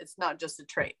 right? It's not just a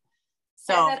trait.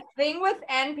 So and the thing with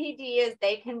NPD is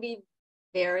they can be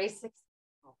very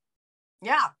successful.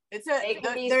 Yeah, they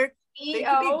can be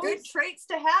good traits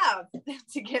to have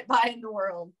to get by in the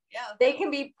world. Yeah, they can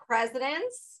be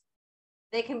presidents.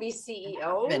 They can be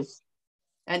CEOs.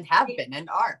 And have been and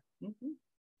are. Mm-hmm.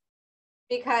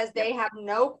 Because they have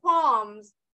no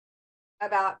qualms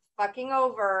about fucking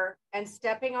over and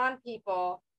stepping on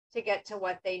people to get to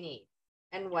what they need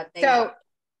and what they want.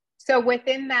 So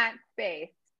within that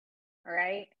space,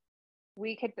 right,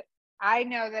 I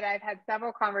know that I've had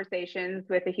several conversations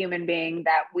with a human being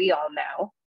that we all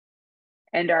know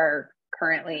and are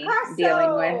currently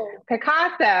dealing with,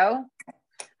 Picasso,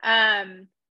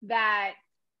 that,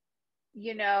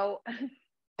 you know,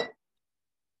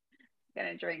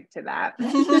 gonna drink to that.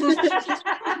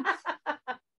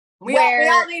 We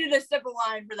all needed a sip of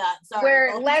wine for that.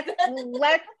 Sorry.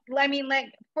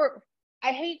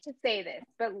 I hate to say this,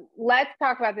 but let's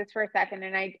talk about this for a second.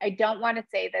 And I don't want to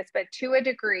say this, but to a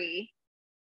degree,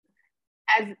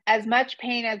 as much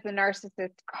pain as the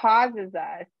narcissist causes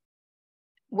us,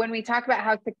 when we talk about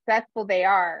how successful they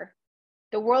are,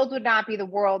 the world would not be the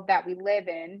world that we live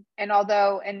in. And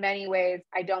although in many ways,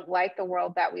 I don't like the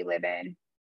world that we live in,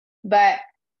 but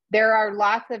there are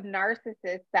lots of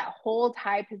narcissists that hold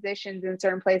high positions in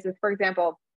certain places. For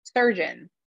example,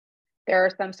 surgeons. There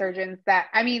are some surgeons that,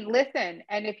 I mean, listen,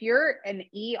 and if you're an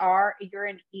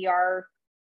ER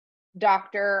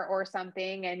doctor or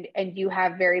something, and you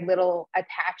have very little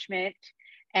attachment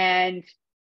and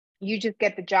you just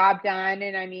get the job done.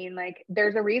 And I mean, like,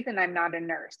 there's a reason I'm not a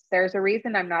nurse. There's a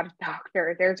reason I'm not a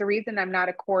doctor. There's a reason I'm not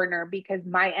a coroner, because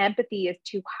my empathy is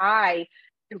too high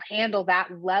to handle that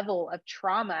level of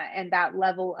trauma and that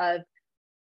level of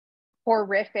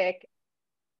horrific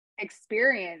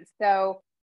experience. So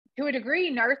to a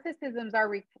degree, narcissists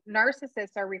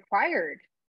are required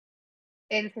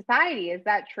in society. Is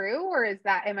that true? Or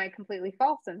am I completely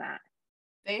false in that?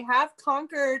 They have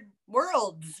conquered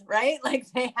worlds, right? Like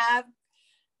they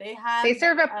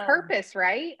serve a purpose,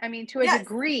 right? I mean, to a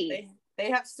degree,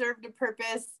 they have served a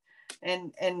purpose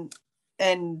and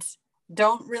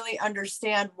don't really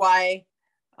understand why,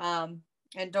 and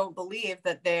don't believe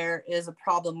that there is a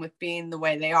problem with being the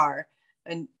way they are.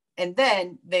 And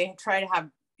then they try to have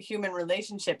human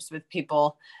relationships with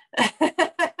people.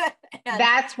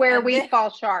 That's where we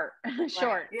fall short,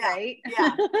 yeah, right?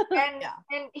 Yeah.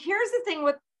 And here's the thing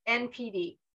with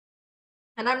NPD,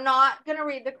 and I'm not going to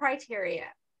read the criteria,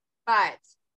 but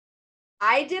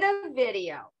I did a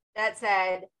video that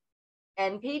said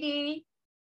NPD,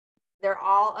 they're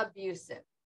all abusive.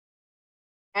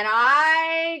 And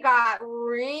I got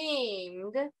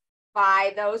reamed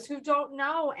by those who don't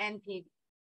know NPD.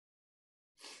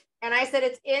 And I said,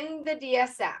 it's in the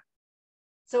DSM.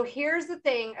 So here's the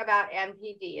thing about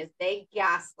NPD is they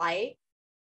gaslight,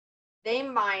 they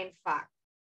mind fuck,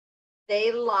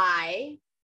 they lie,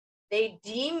 they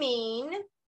demean,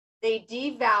 they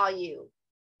devalue.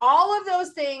 All of those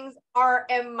things are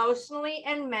emotionally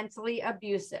and mentally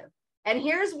abusive. And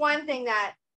here's one thing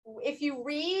that if you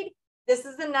read, this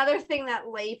is another thing that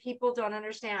lay people don't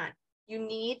understand. You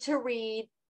need to read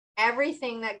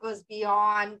everything that goes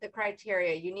beyond the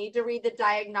criteria. You need to read the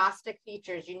diagnostic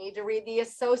features. You need to read the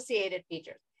associated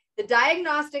features. The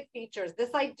diagnostic features,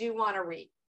 this I do want to read.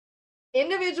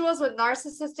 Individuals with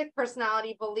narcissistic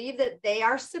personality believe that they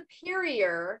are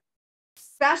superior,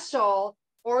 special,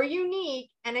 or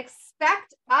unique and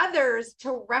expect others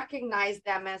to recognize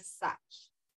them as such.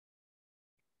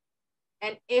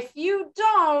 And if you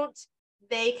don't,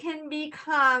 they can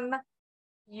become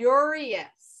furious.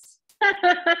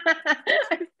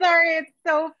 I'm sorry, it's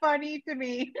so funny to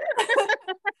me.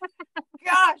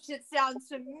 Gosh, it sounds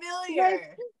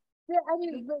familiar. I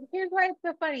mean, but here's why it's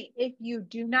so funny. If you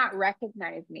do not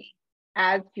recognize me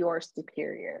as your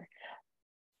superior,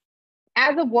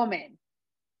 as a woman,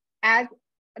 as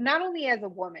not only as a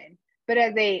woman, but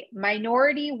as a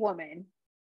minority woman,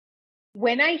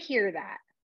 when I hear that,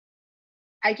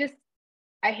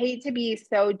 I hate to be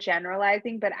so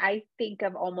generalizing, but I think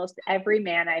of almost every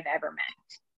man I've ever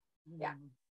met. Yeah.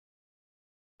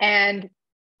 And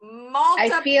multiply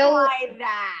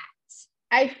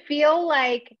I feel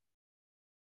like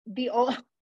the old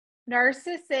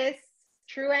narcissists,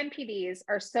 true NPDs,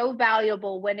 are so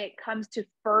valuable when it comes to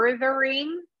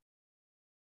furthering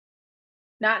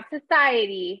not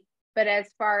society, but as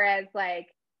far as like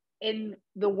in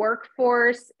the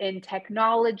workforce, in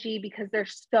technology, because they're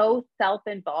so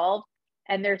self-involved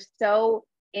and they're so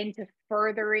into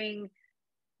furthering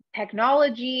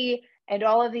technology and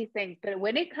all of these things. But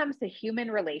when it comes to human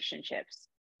relationships,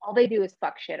 all they do is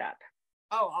fuck shit up.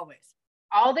 Oh, always.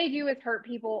 All they do is hurt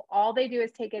people. All they do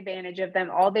is take advantage of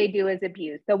them. All they do is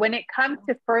abuse. So when it comes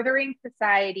to furthering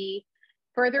society,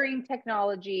 furthering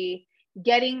technology,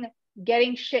 getting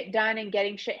shit done and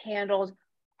getting shit handled,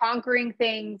 conquering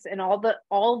things and all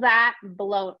that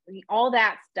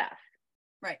stuff.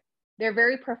 Right. They're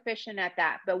very proficient at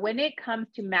that. But when it comes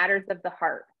to matters of the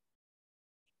heart,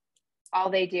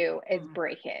 all they do is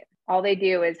break it. All they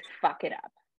do is fuck it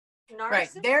up. Right.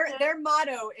 Their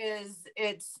motto is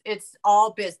it's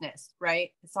all business,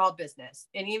 right? It's all business.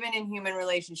 And even in human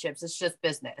relationships, it's just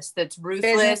business. That's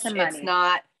ruthless. It's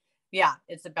not, yeah,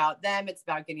 it's about them. It's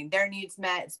about getting their needs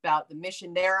met. It's about the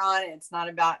mission they're on. It's not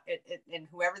about it and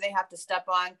whoever they have to step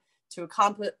on to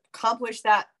accomplish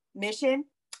that mission.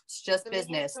 It's just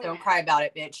business. Don't cry about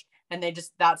it, bitch. And they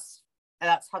just, that's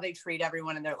how they treat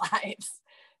everyone in their lives.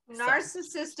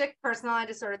 Narcissistic personality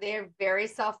disorder. They are very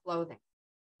self-loathing.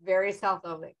 Very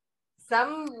self-loathing.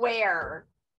 Somewhere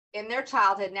in their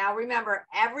childhood. Now, remember,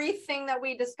 everything that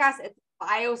we discuss, it's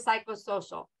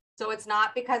biopsychosocial. So it's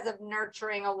not because of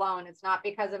nurturing alone. It's not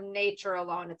because of nature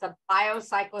alone. It's a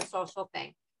biopsychosocial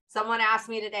thing. Someone asked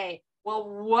me today, well,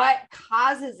 what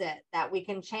causes it that we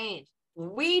can change?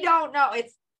 We don't know.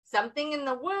 It's something in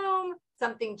the womb,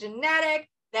 something genetic,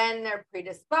 then they're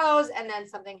predisposed, and then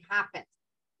something happens.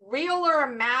 Real or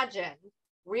imagined,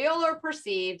 real or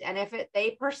perceived, and if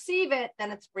they perceive it,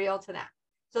 then it's real to them.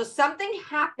 So something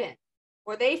happened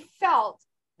where they felt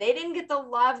they didn't get the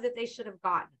love that they should have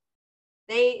gotten.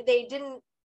 They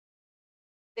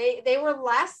were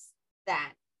less than.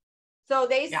 So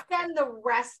they spend the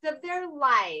rest of their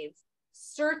lives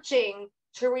searching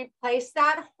to replace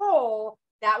that hole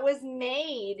that was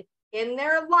made in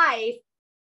their life.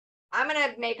 I'm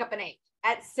going to make up an age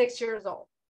at 6 years old.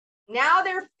 Now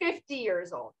they're 50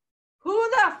 years old. Who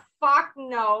the fuck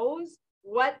knows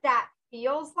what that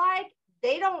feels like?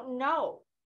 They don't know.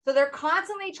 So they're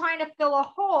constantly trying to fill a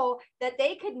hole that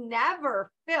they could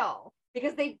never fill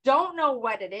because they don't know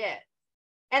what it is.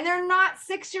 And they're not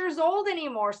 6 years old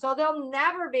anymore, so they'll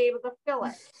never be able to fill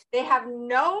it. They have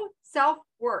no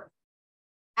self-worth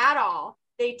at all.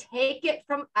 They take it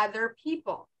from other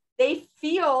people. They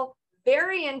feel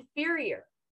very inferior.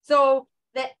 So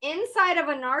the inside of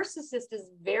a narcissist is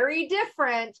very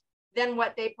different than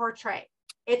what they portray.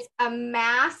 It's a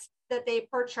mask that they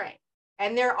portray.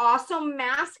 And they're also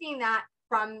masking that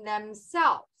from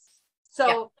themselves.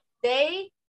 So they,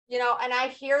 and I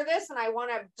hear this and I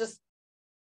want to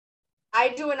I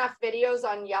do enough videos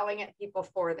on yelling at people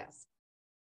for this.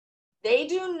 They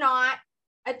do not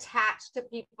attach to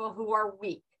people who are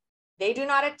weak. They do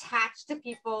not attach to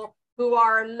people who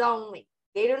are lonely.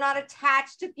 They do not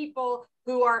attach to people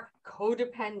who are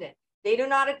codependent. They do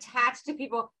not attach to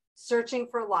people searching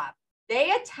for love.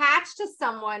 They attach to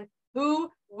someone who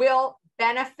will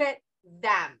benefit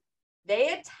them. They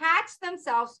attach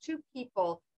themselves to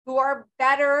people who are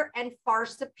better and far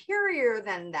superior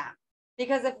than them.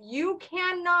 Because if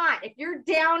you're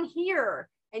down here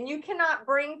and you cannot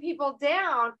bring people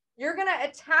down, you're going to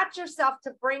attach yourself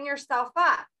to bring yourself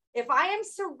up. If I am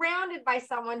surrounded by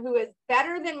someone who is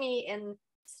better than me in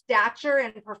stature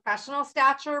and professional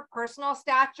stature, personal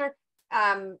stature,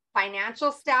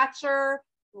 financial stature,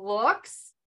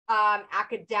 looks,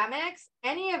 academics,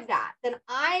 any of that, then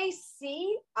I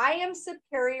am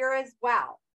superior as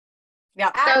well.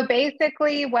 Yeah. So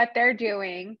basically what they're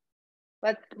doing,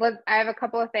 I have a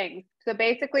couple of things. So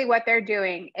basically what they're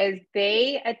doing is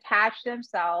they attach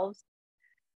themselves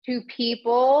to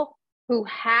people who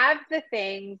have the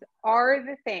things, are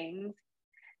the things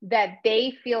that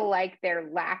they feel like they're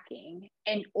lacking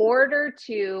in order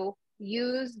to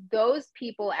use those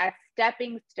people as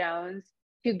stepping stones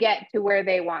to get to where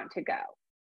they want to go.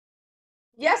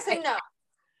 Yes and no.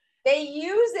 They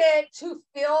use it to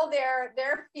fill their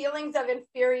feelings of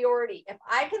inferiority. If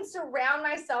I can surround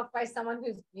myself by someone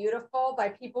who's beautiful, by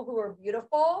people who are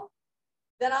beautiful,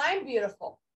 then I'm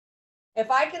beautiful.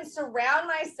 If I can surround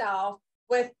myself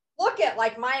with,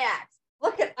 like my ex,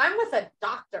 I'm with a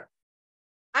doctor.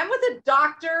 I'm with a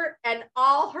doctor and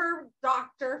all her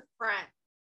doctor friends.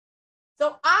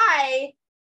 So I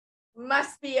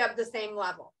must be of the same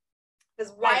level.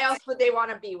 Because why else would they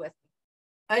want to be with me?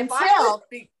 I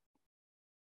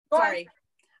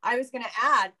was going to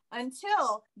add,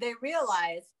 until they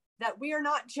realize that we are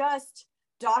not just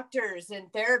doctors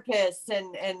and therapists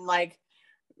and like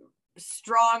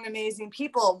strong, amazing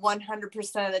people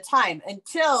 100% of the time,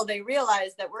 until they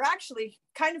realize that we're actually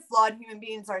kind of flawed human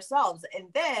beings ourselves. And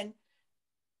then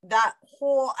that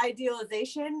whole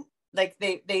idealization, like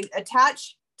they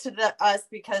attach to us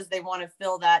because they want to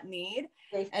fill that need.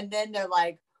 And then they're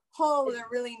like, oh, they're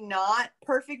really not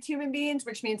perfect human beings,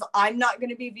 which means I'm not going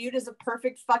to be viewed as a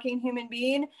perfect fucking human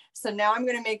being. So now I'm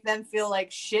going to make them feel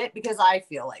like shit because I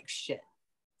feel like shit.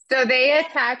 So they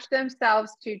attach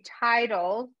themselves to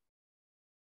titles.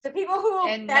 To people who will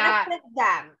benefit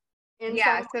them.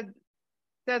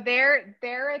 So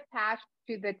they're attached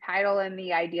to the title and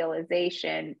the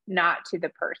idealization, not to the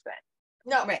person.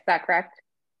 No. Is that correct?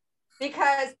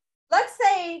 Because let's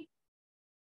say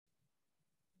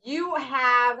you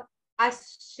have a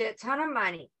shit ton of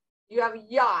money. You have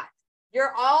yachts.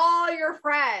 All your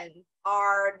friends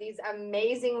are these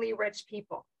amazingly rich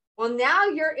people. Well, now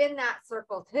you're in that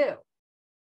circle too.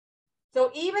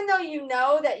 So even though you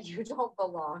know that you don't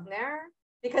belong there,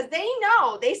 because they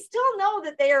still know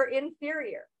that they are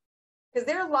inferior because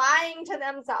they're lying to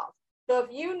themselves. So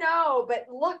if you know, but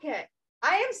look at,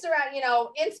 I am surrounded,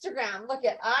 Instagram, look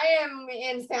at, I am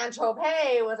in San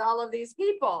Tropez with all of these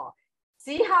people.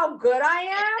 See how good I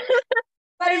am?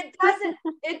 But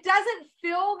it doesn't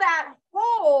fill that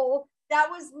hole that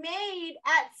was made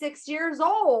at 6 years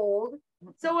old.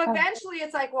 So eventually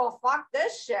it's like, well, fuck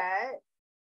this shit.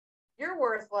 You're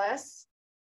worthless.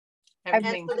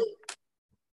 Everything.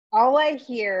 All I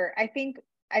hear, I think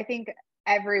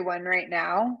everyone right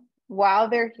now, while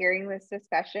they're hearing this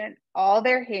discussion, all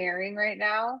they're hearing right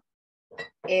now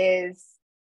is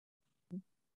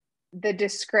the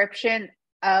description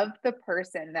of the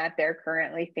person that they're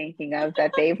currently thinking of,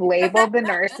 that they've labeled the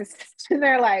narcissist in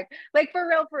their life. Like for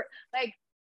real,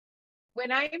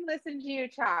 when I'm listening to you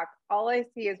talk, all I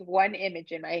see is one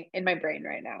image in my brain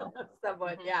right now.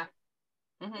 Someone, yeah.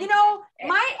 Mm-hmm.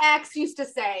 My ex used to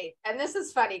say, and this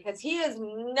is funny because he is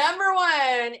number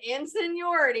one in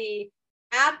seniority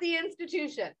at the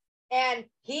institution. And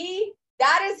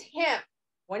that is him.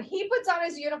 When he puts on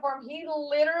his uniform, he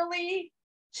literally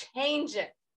changes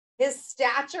his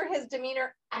stature, his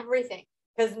demeanor, everything.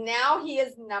 Because now he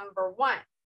is number one.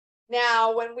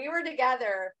 Now, when we were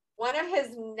together, one of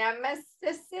his nemesis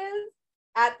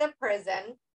at the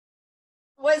prison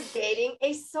was dating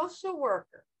a social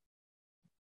worker.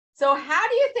 So how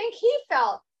do you think he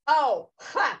felt? Oh,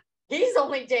 he's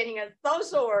only dating a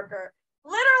social worker.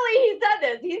 Literally, he said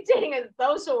this. He's dating a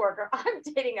social worker. I'm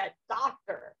dating a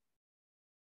doctor.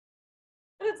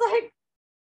 And it's like,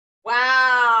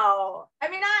 wow. I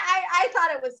mean, I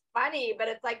thought it was funny, but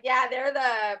it's like, yeah, they're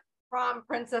the prom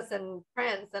princess and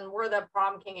prince, and we're the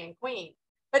prom king and queen.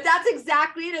 But that's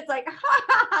exactly it. It's like,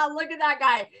 look at that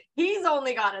guy. He's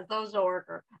only got a social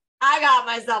worker. I got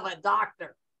myself a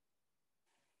doctor.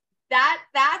 That's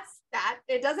that.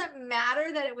 It doesn't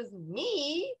matter that it was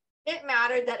me. It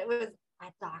mattered that it was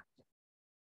a doctor.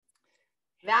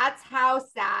 That's how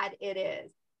sad it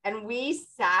is. And we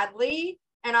sadly,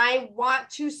 and I want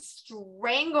to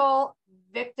strangle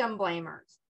victim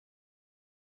blamers.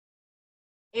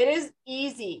 It is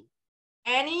easy.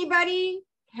 Anybody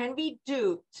can be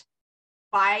duped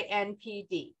by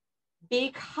NPD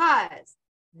because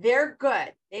they're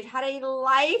good. They've had a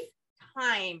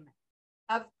lifetime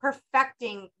of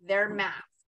perfecting their mask.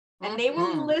 And they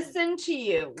will listen to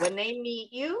you when they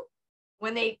meet you,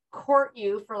 when they court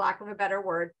you, for lack of a better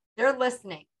word. They're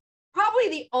listening. Probably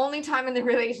the only time in the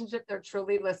relationship they're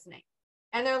truly listening.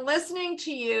 And they're listening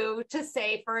to you to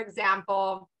say, for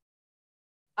example,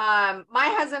 my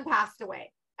husband passed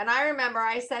away. And I remember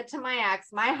I said to my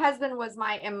ex, my husband was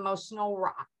my emotional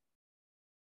rock.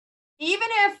 Even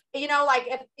if,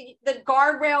 if the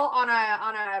guardrail on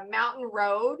a mountain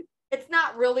road, it's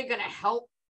not really going to help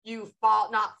you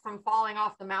not from falling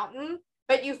off the mountain,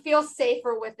 but you feel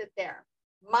safer with it there.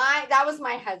 That was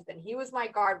my husband. He was my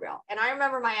guardrail. And I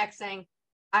remember my ex saying,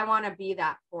 I want to be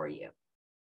that for you.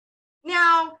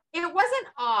 Now, it wasn't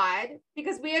odd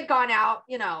because we had gone out,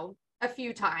 a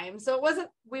few times. So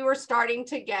we were starting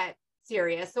to get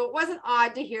serious. So it wasn't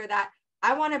odd to hear that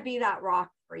I want to be that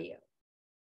rock for you.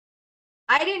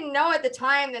 I didn't know at the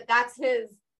time that that's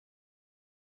his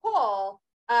pull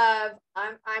of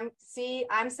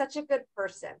I'm such a good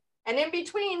person. And in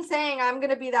between saying I'm going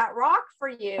to be that rock for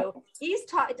you, he's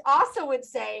also would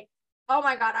say, oh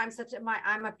my God,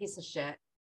 I'm a piece of shit.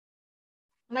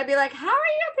 And I'd be like, how are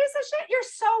you a piece of shit? You're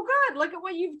so good. Look at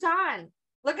what you've done.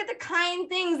 Look at the kind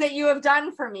things that you have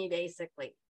done for me,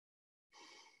 basically.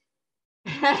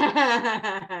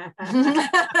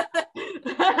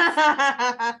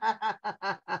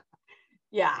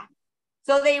 Yeah.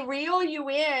 So they reel you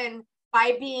in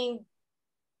by being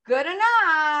good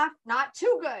enough, not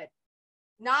too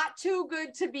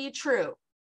good to be true,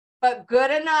 but good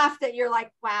enough that you're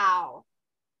like, wow,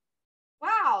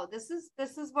 this is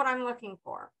what I'm looking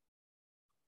for.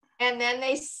 And then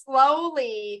they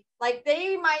slowly, like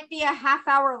they might be a half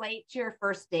hour late to your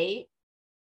first date.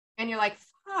 And you're like,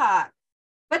 fuck,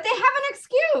 but they have an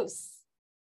excuse.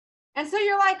 And so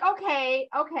you're like, okay,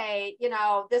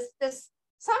 this,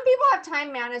 some people have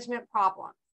time management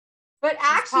problems, but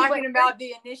actually talking about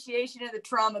the initiation of the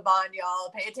trauma bond,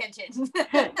 y'all pay attention.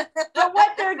 But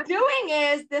what they're doing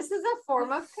is, this is a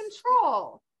form of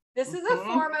control. This is a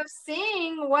form of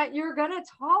seeing what you're going to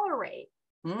tolerate.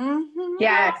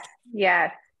 Yes.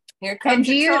 Here comes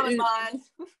your trauma bond.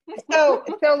 so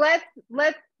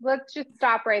let's just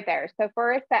stop right there. So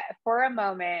for a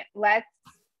moment, let's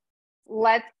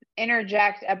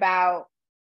interject about,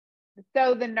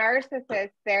 so the narcissist,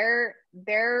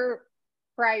 their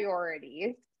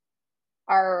priorities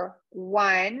are,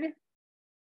 one,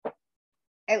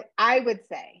 I would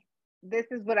say, this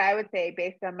is what I would say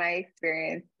based on my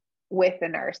experience with the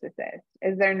narcissist,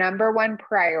 is their number one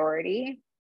priority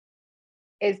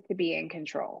is to be in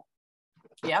control.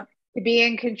 Yep. To be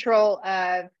in control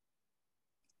of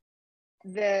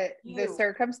the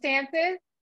circumstances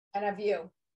and of you,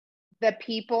 the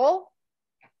people,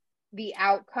 the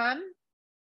outcome,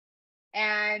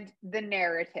 and the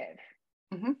narrative.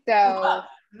 Mm-hmm. So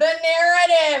the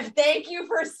narrative. Thank you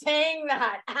for saying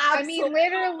that. Absolutely. I mean,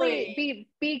 literally,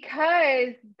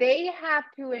 because they have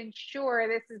to ensure,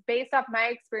 this is based off my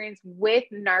experience with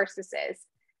narcissists,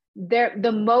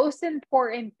 the most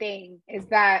important thing is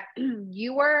that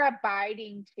you are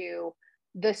abiding to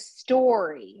the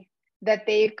story that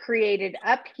they've created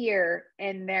up here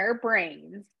in their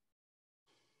brains,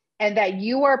 and that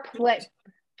you are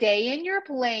stay in your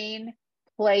lane,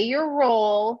 play your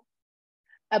role,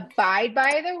 abide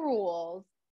by the rules.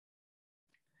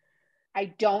 I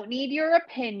don't need your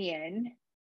opinion.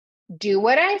 Do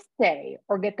what I say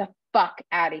or get the fuck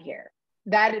out of here.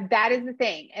 That is the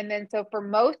thing. And then, so for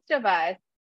most of us,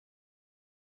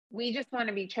 we just want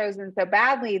to be chosen so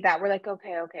badly that we're like,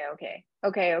 okay.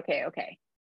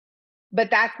 But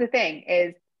that's the thing,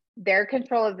 is their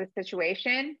control of the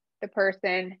situation, the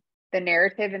person, the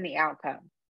narrative, and the outcome.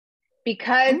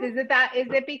 Because is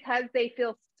it because they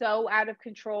feel so out of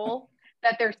control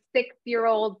that their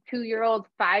 6-year-old, 2-year-old,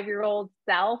 5-year-old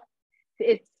self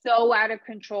is so out of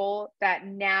control that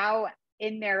now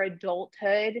in their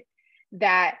adulthood,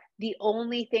 that the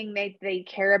only thing they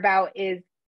care about is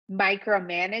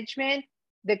micromanagement,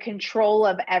 the control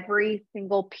of every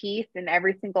single piece and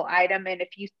every single item. And if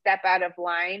you step out of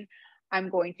line, I'm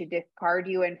going to discard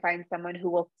you and find someone who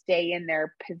will stay in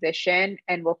their position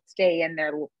and will stay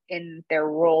in their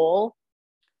role.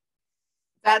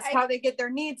 That's how they get their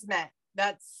needs met.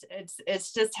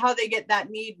 It's just how they get that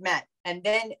need met. And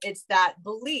then it's that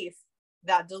belief,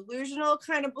 that delusional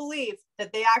kind of belief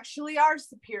that they actually are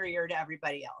superior to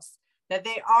everybody else, that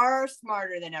they are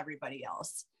smarter than everybody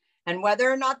else. And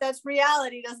whether or not that's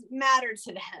reality doesn't matter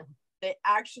to them. They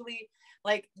actually,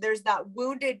 like, there's that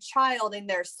wounded child in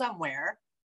there somewhere,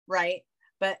 right?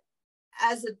 But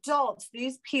as adults,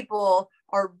 these people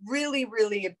are really,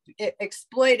 really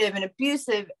exploitive and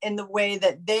abusive in the way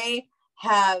that they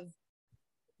have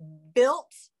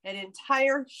built an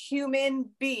entire human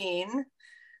being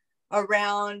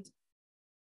around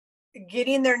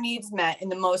getting their needs met in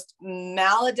the most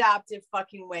maladaptive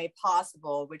fucking way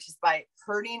possible, which is by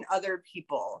hurting other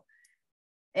people.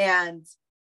 And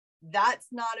that's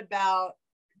not about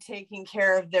taking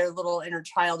care of their little inner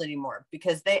child anymore,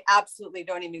 because they absolutely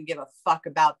don't even give a fuck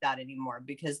about that anymore,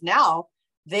 because now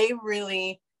they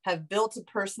really have built a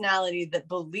personality that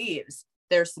believes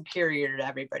they're superior to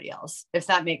everybody else, if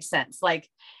that makes sense. Like,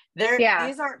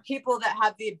 these aren't people that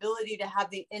have the ability to have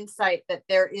the insight that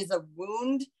there is a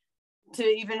wound to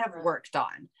even have worked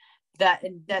on, that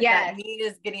need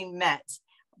is getting met.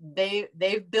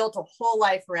 They've built a whole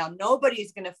life around,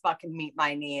 nobody's gonna fucking meet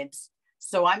my needs,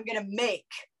 so I'm gonna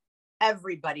make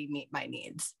everybody meet my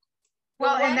needs.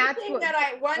 Well, and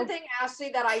one thing,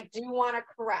 Ashley, that I do want to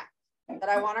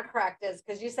correct, is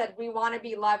because you said we want to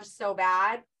be loved so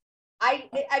bad.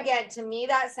 Again, to me,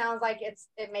 that sounds like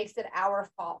it makes it our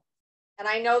fault. And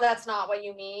I know that's not what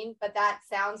you mean, but that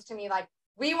sounds to me like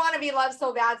we want to be loved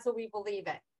so bad, so we believe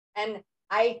it. And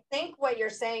I think what you're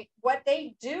saying, what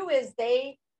they do is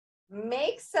they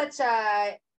make such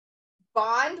a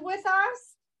bond with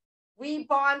us. We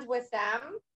bond with them,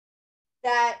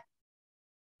 that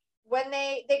when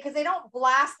because they don't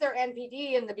blast their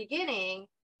NPD in the beginning,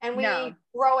 and we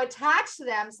grow attached to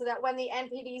them, so that when the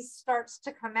NPD starts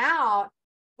to come out,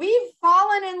 we've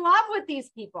fallen in love with these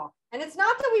people. And it's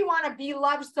not that we want to be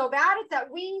loved so bad, it's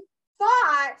that we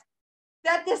thought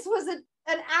that this was an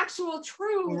actual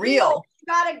true real.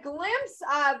 We got a glimpse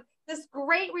of this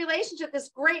great relationship, this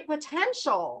great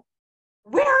potential.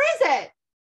 Where is it?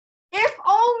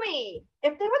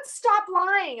 If they would stop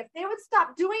lying, if they would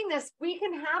stop doing this, we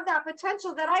can have that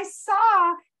potential that I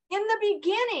saw in the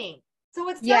beginning. So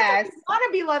it's not that we want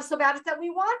to be loved so bad, it's that we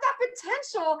want that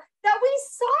potential that we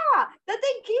saw, that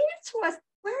they gave to us.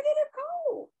 Where did it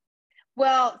go?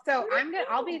 Well, so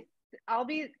I'll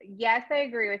be, yes, I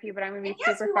agree with you, but I'm going to be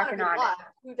super fucking honest. Loved.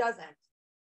 Who doesn't?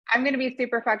 I'm going to be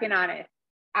super fucking honest.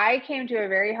 I came to a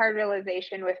very hard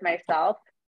realization with myself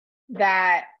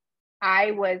that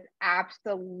I was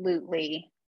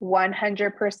absolutely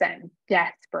 100%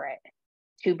 desperate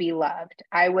to be loved.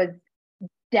 I was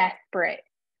desperate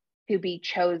to be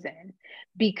chosen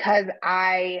because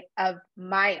of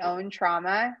my own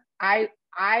trauma. I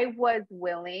was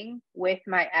willing with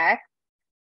my ex.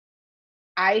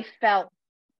 I felt,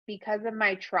 because of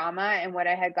my trauma and what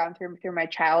I had gone through my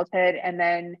childhood, and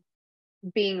then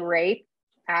being raped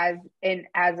as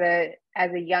a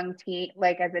young teen,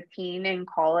 like as a teen in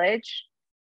college,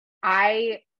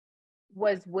 I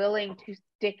was willing to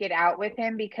stick it out with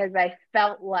him because I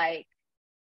felt like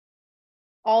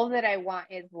all that I want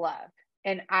is love.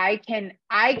 And I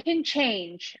can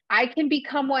change. I can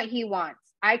become what he wants.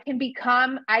 I can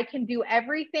do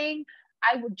everything.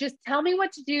 I would just tell me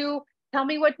what to do. Tell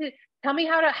me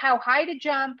how high to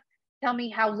jump. Tell me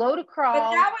how low to crawl.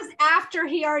 But that was after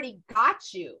he already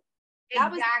got you.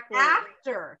 That Exactly. was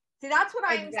after. See, that's what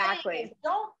I'm saying is,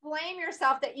 don't blame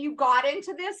yourself that you got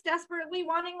into this desperately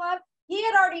wanting love. He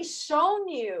had already shown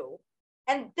you,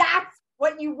 and that's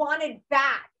what you wanted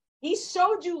back. He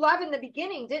showed you love in the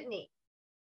beginning, didn't he?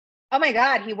 Oh my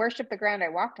God, he worshiped the ground I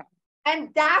walked on.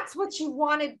 And that's what you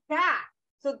wanted back.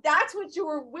 So that's what you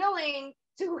were willing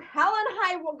to go through hell and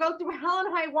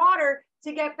high water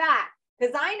to get back.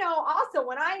 Because I know also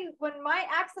when my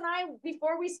ex and I,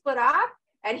 before we split up,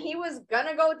 and he was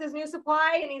gonna go with this new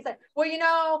supply, and he's like,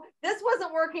 well, this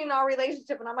wasn't working in our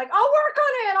relationship. And I'm like, I'll work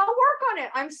on it.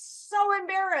 I'm so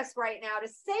embarrassed right now to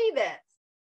say this.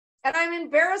 And I'm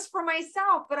embarrassed for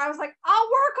myself, but I was like, I'll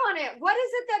work on it. What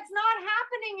is it that's not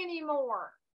happening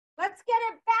anymore? Let's get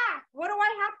it back. What do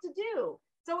I have to do?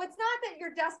 So it's not that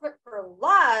you're desperate for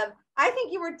love. I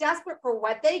think you were desperate for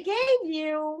what they gave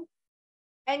you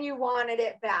and you wanted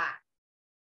it back.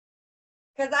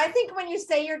 Because I think when you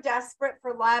say you're desperate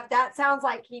for love, that sounds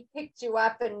like he picked you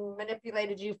up and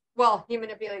manipulated you. Well, he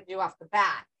manipulated you off the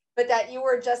bat, but that you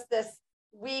were just this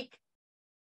weak.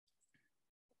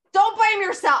 Don't blame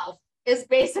yourself is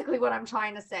basically what I'm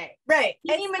trying to say. Right.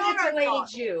 He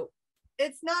manipulated you.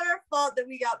 It's not our fault that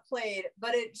we got played,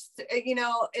 but it's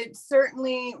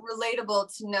certainly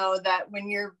relatable to know that when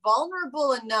you're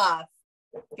vulnerable enough,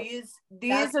 these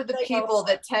are the people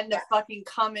that tend to fucking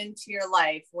come into your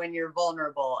life when you're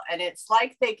vulnerable, and it's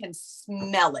like they can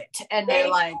smell it, and they're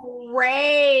like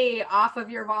prey off of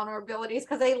your vulnerabilities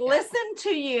because they listen to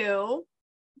you,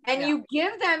 and you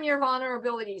give them your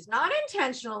vulnerabilities, not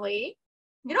intentionally.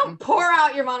 You don't pour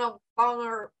out your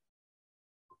vulnerabilities.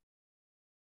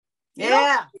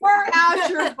 Pour out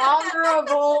your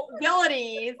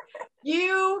vulnerabilities.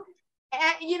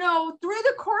 Through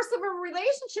the course of a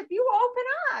relationship, you open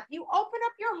up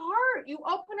your heart, you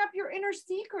open up your inner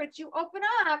secrets, you open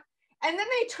up, and then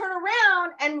they turn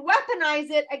around and weaponize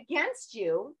it against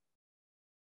you.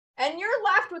 And you're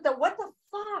left with what the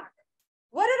fuck?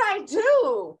 What did I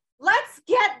do? Let's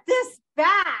get this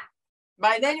back.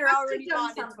 By then you're already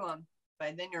bonded to them.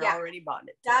 By then you're already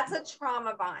bonded. That's a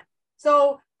trauma bond.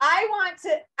 So I want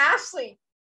to, Ashley,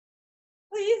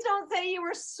 please don't say you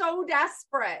were so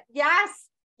desperate. Yes,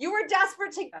 you were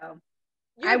desperate to go.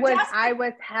 I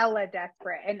was hella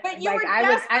desperate. And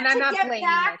I'm not blaming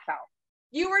myself.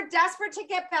 You were desperate to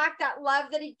get back that love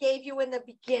that he gave you in the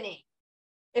beginning.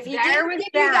 If he didn't give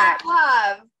you that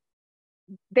love.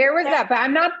 There was that, but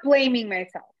I'm not blaming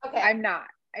myself. Okay. I'm not.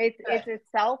 It's a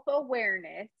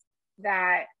self-awareness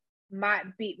that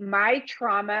my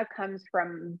trauma comes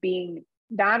from being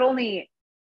not only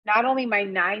my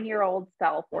 9-year-old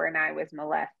self when I was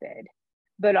molested,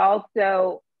 but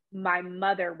also my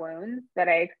mother wounds that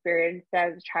I experienced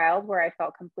as a child, where I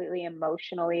felt completely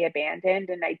emotionally abandoned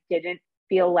and I didn't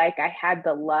feel like I had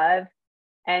the love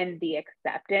and the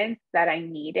acceptance that I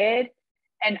needed.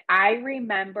 And I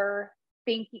remember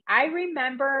being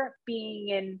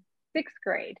in 6th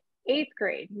grade, 8th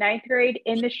grade, 9th grade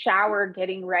in the shower,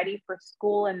 getting ready for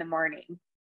school in the morning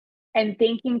and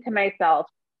thinking to myself,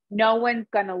 no one's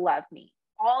going to love me.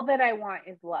 All that I want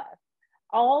is love.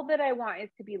 All that I want is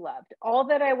to be loved. All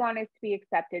that I want is to be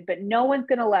accepted, but no one's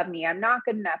going to love me. I'm not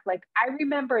good enough. Like, I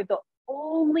remember the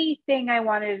only thing I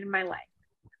wanted in my life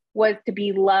was to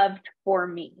be loved for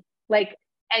me.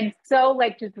 And so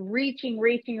just reaching,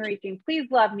 please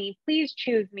love me, please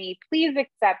choose me, please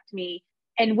accept me.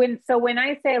 And when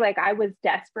I say I was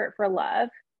desperate for love,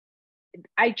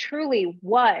 I truly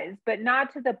was, but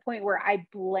not to the point where I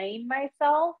blame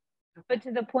myself, but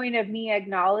to the point of me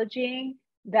acknowledging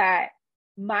that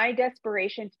my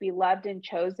desperation to be loved and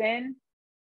chosen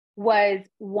was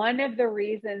one of the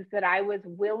reasons that I was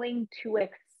willing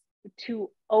to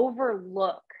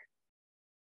overlook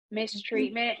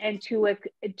mistreatment and to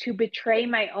betray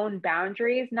my own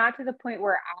boundaries, not to the point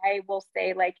where I will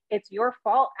say it's your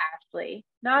fault, Ashley,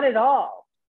 not at all,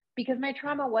 because my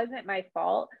trauma wasn't my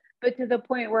fault, but to the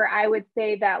point where I would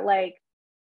say that like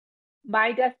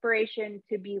my desperation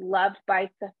to be loved by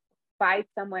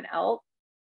someone else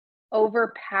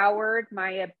overpowered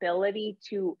my ability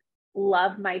to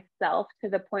love myself, to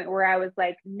the point where I was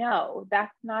like, no,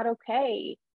 that's not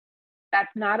okay.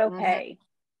 That's not okay.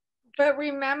 But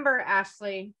remember,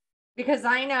 Ashley, because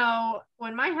I know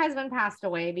when my husband passed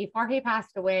away, before he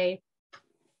passed away,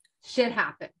 shit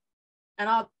happened. And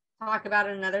I'll talk about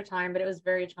it another time, but it was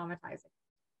very traumatizing.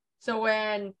 So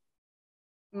when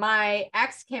my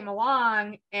ex came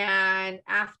along, and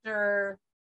after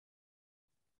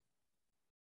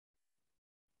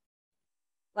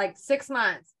like 6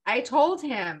 months, I told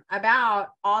him about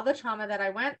all the trauma that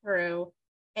I went through,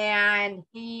 and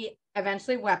he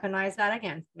eventually weaponized that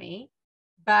against me.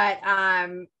 But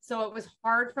so it was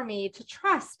hard for me to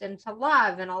trust and to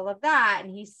love and all of that. And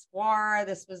he swore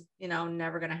this was,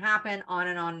 never going to happen, on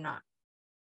and on and on.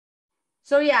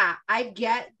 So yeah, I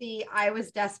get I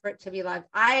was desperate to be loved.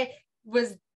 I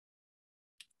was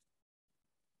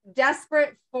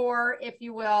desperate for, if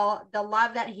you will, the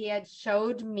love that he had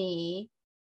showed me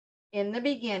in the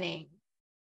beginning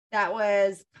that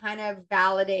was kind of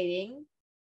validating,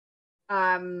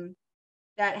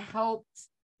 that helped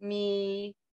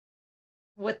me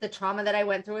with the trauma that I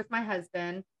went through with my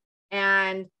husband,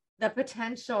 and the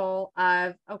potential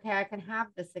of, okay, I can have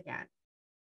this again.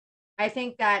 I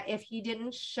think that if he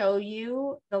didn't show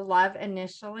you the love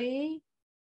initially,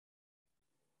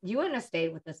 you wouldn't have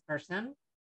stayed with this person.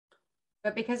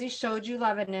 But because he showed you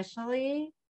love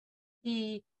initially,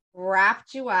 he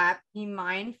wrapped you up, he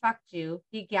mind fucked you,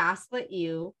 he gaslit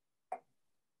you.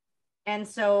 And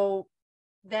so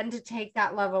then to take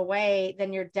that love away,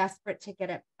 then you're desperate to get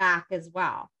it back as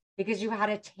well, because you had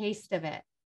a taste of it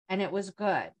and it was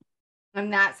good.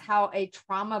 And that's how a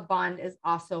trauma bond is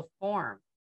also formed.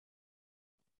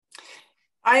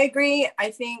 I agree.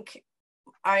 I think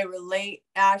I relate,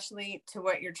 Ashley, to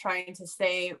what you're trying to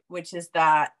say, which is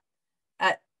that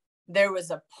there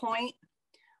was a point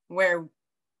where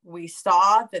we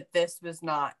saw that this was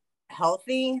not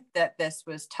healthy, that this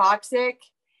was toxic,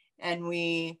 and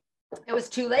it was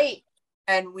too late.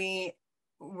 And we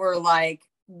were like,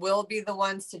 we'll be the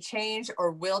ones to change,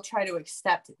 or we'll try to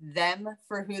accept them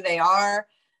for who they are,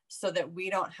 so that we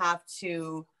don't have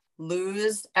to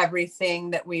lose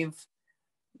everything that we've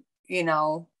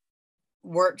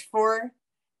worked for.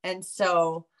 And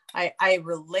so I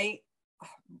relate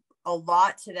a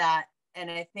lot to that. And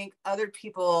I think other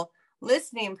people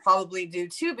listening probably do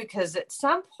too, because at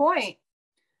some point,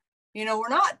 we're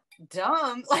not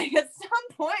dumb. Like at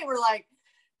some point we're like,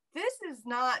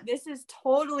 this is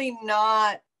totally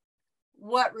not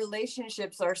what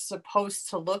relationships are supposed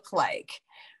to look like.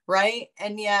 Right.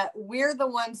 And yet we're the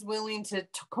ones willing to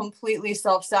completely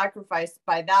self-sacrifice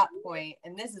by that point.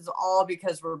 And this is all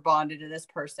because we're bonded to this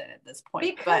person at this point.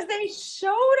 Because they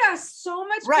showed us so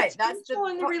much potential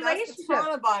in the relationship.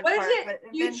 What is it?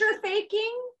 Future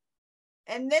faking?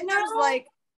 And then there's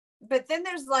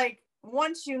like,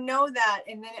 once you know that,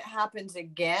 and then it happens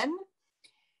again,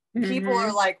 people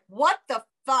are like, what the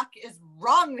fuck is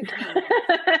wrong with me?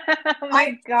 Oh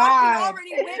my God. I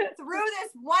already went through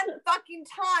this one fucking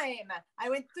time. I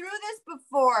went through this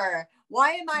before.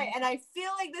 Why am I? And I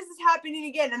feel like this is happening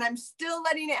again, and I'm still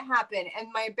letting it happen. And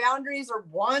my boundaries are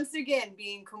once again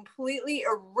being completely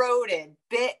eroded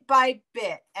bit by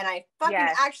bit. And I fucking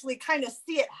actually kind of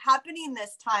see it happening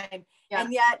this time. Yeah.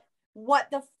 And yet, what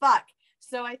the fuck?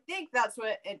 So I think that's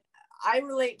what I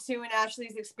relate to in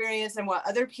Ashley's experience, and what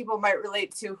other people might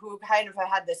relate to who kind of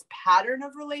had this pattern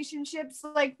of relationships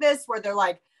like this, where they're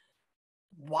like,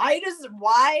 I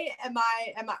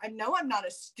know I'm not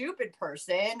a stupid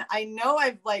person. I know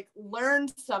I've like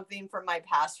learned something from my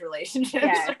past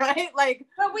relationships, right? Like,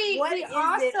 but what is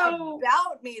it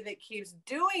about me that keeps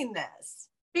doing this?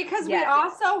 Because we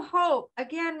also hope,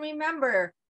 again,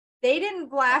 remember, they didn't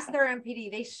blast their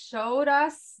NPD. They showed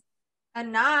us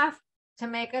enough to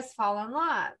make us fall in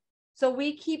love. So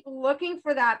we keep looking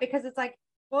for that, because it's like,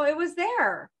 well, it was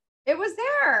there. It was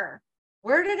there.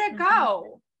 Where did it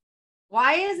go?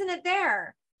 Why isn't it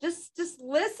there? Just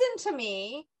listen to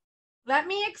me. Let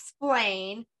me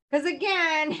explain. Because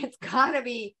again, it's got to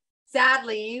be,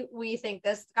 sadly, we think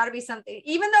this, it's got to be something,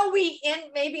 even though we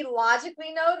maybe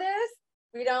logically know this,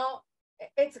 we don't,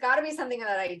 it's got to be something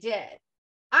that I did.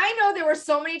 I know there were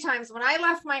so many times when I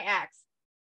left my ex,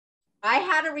 I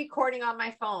had a recording on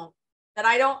my phone that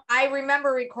I remember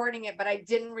recording it, but I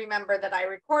didn't remember that I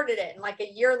recorded it. And like a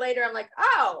year later, I'm like,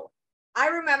 oh, I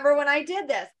remember when I did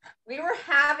this. We were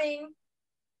having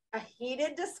a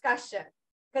heated discussion,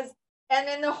 because And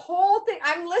then the whole thing,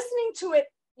 I'm listening to it,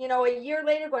 you know, a year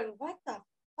later going, what the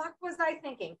fuck was I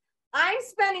thinking? I'm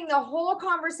spending the whole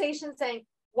conversation saying,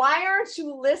 why aren't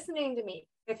you listening to me?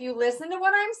 If you listen to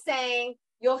what I'm saying,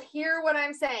 you'll hear what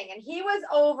I'm saying. And he was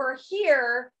over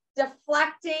here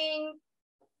deflecting,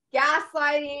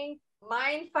 gaslighting,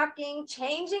 mind fucking,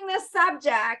 changing the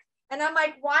subject. And I'm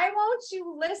like, why won't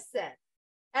you listen?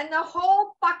 And the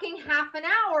whole fucking half an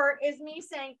hour is me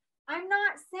saying, I'm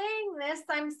not saying this,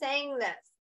 I'm saying this.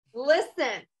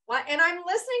 Listen. What? And I'm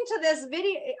listening to this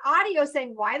audio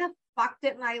saying, why the fuck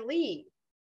didn't I leave?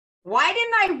 Why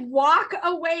didn't I walk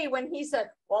away when he said,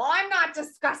 well, I'm not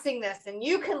discussing this and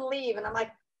you can leave? And I'm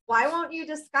like, why won't you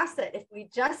discuss it? If we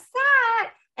just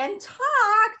sat and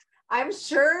talked, I'm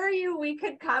sure we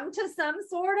could come to some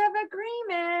sort of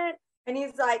agreement. And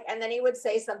he's like, and then he would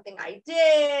say something I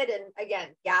did. And again,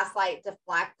 gaslight,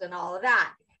 deflect, and all of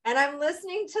that. And I'm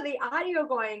listening to the audio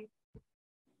going,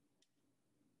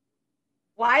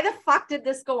 why the fuck did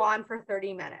this go on for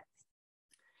 30 minutes?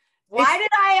 Why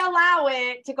did I allow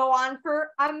it to go on for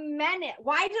a minute?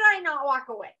 Why did I not walk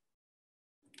away?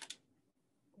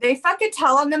 They fucking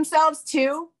tell on themselves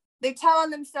too. They tell on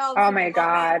themselves. Oh my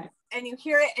God. And you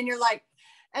hear it and you're like,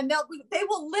 and they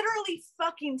will literally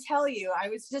fucking tell you. I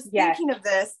was just thinking of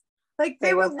this. Like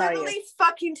they will literally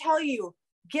fucking tell you,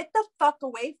 get the fuck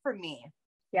away from me.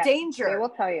 Yes, danger. They will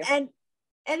tell you. And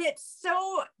it's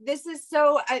so, this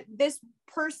this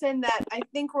person that I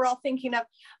think we're all thinking of,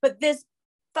 but this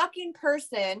fucking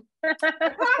person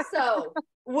Picasso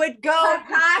would go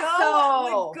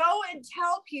and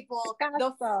tell people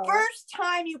the first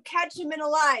time you catch him in a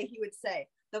lie, he would say,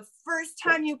 the first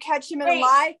time you catch him in a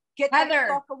lie, get the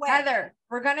fuck away. Heather,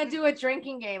 we're going to do a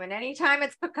drinking game. And anytime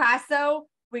it's Picasso,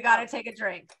 we got to take a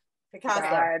drink. Picasso.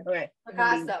 Okay.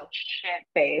 Picasso. Shit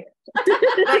face.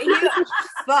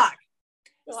 Fuck.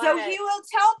 So he will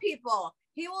tell people,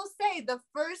 he will say the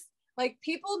first, like,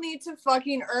 people need to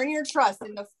fucking earn your trust.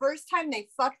 And the first time they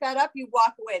fuck that up, you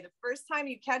walk away. The first time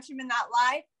you catch him in that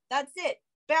lie, that's it.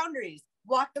 Boundaries.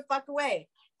 Walk the fuck away.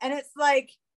 And it's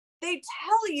like, they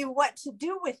tell you what to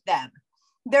do with them.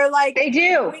 They're like, they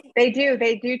do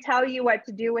tell you what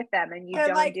to do with them, and you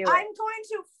don't like, do it. I'm going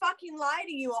to fucking lie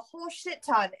to you a whole shit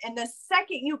ton. And the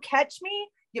second you catch me,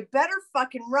 you better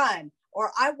fucking run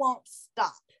or I won't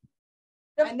stop.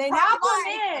 And they never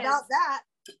lie about that.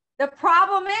 The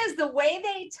problem is the way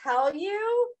they tell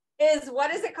you is,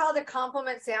 what is it called? A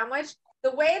compliment sandwich.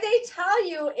 The way they tell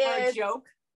you is a joke.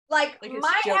 Like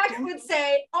my ex would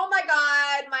say, oh my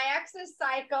God, my ex is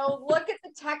psycho. Look at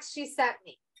the text she sent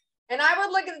me. And I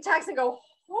would look at the text and go,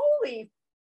 holy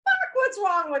fuck, what's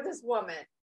wrong with this woman?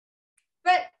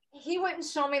 But he wouldn't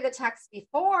show me the text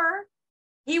before.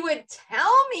 He would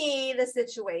tell me the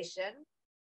situation,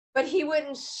 but he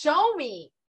wouldn't show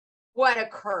me what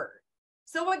occurred.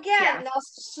 So again,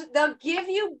 they'll give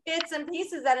you bits and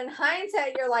pieces that in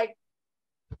hindsight, you're like,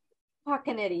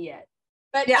 fucking idiot.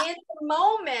 But in the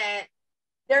moment,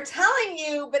 they're telling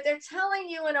you, but they're telling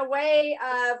you in a way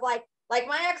of like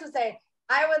my ex would say,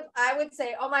 I would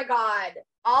say, oh my God,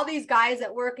 all these guys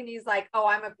at work, and he's like, oh,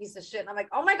 I'm a piece of shit. And I'm like,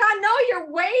 oh my God, no,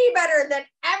 you're way better than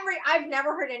I've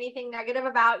never heard anything negative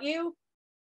about you.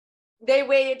 They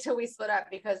waited till we split up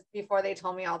before they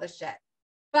told me all this shit.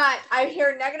 But I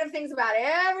hear negative things about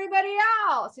everybody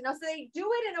else, you know, so they do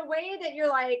it in a way that you're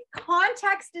like,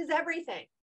 context is everything.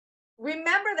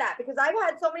 Remember that, because I've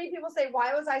had so many people say,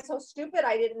 why was I so stupid?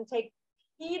 I didn't take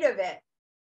heed of it.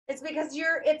 It's because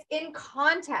it's in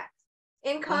context.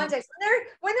 In context,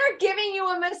 when they're giving you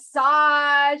a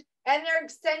massage and they're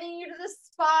sending you to the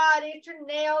spa to get your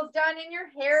nails done and your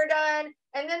hair done,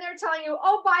 and then they're telling you,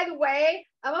 oh, by the way,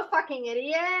 I'm a fucking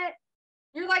idiot.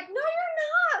 You're like, no,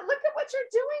 you're not. Look at what you're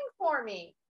doing for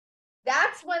me.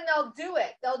 That's when they'll do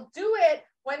it. They'll do it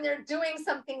when they're doing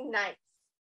something nice.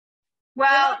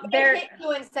 Well, they'll hit you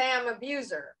and say I'm an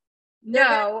abuser. They're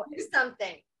gonna do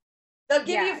something. They'll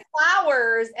give you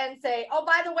flowers and say, oh,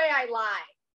 by the way, I lied.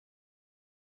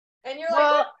 And you're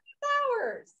like,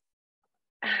 flowers.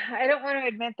 I don't want to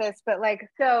admit this, but like,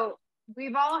 so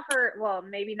we've all heard, well,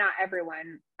 maybe not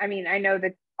everyone. I mean, I know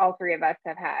that all three of us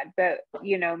have had, but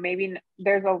you know, maybe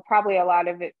there's probably a lot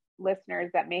of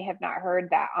listeners that may have not heard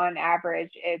that. On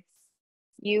average, it's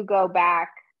we go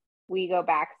back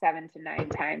 7 to 9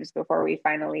 times before we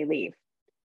finally leave.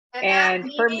 And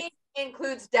that for me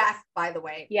includes death, by the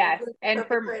way. Yes. And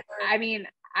I mean,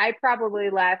 I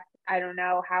probably left, I don't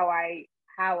know how I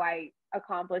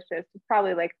accomplished this,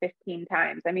 probably like 15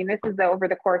 times. I mean, this is over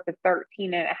the course of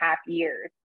 13 and a half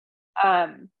years.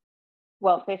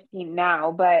 Well, 15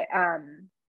 now, but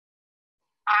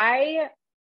I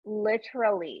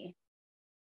literally,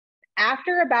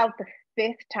 after about the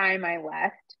fifth time I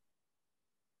left,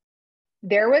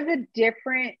 there was a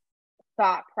different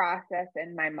thought process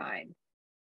in my mind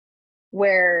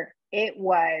where it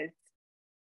was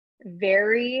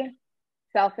very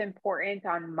self-important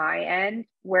on my end,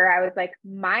 where I was like,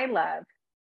 my love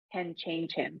can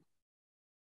change him.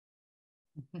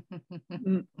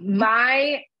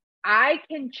 I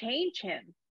can change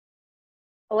him.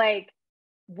 Like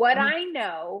what I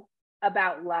know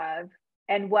about love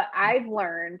and what I've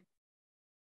learned.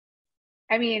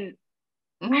 I mean,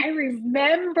 I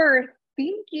remember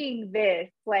thinking this,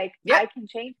 like, I can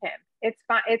change him. It's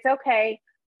fine. It's okay.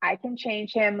 I can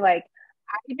change him. Like,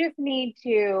 I just need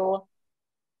to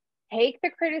take the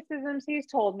criticisms he's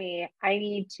told me. I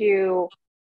need to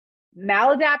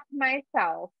maladapt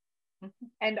myself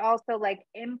and also like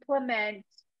implement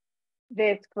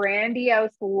this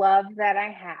grandiose love that I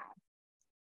have,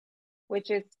 which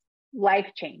is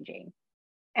life-changing.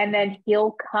 And then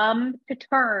he'll come to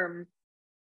terms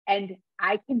and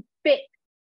I can fix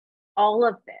all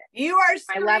of this. You are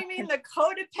screaming the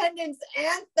codependence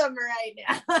anthem right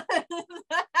now.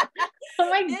 Oh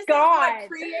my this God. Is what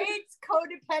creates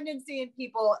codependency in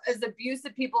people, is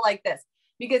abusive people like this.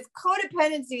 Because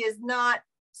codependency is not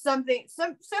something,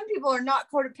 some people are not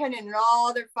codependent in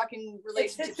all their fucking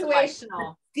relationships. It's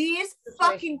situational. These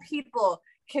fucking people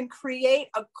can create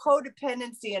a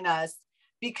codependency in us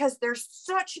because they're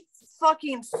such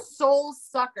fucking soul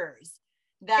suckers.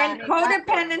 And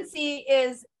codependency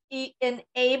is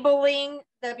enabling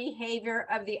the behavior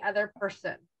of the other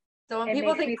person. So when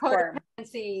people think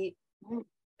codependency,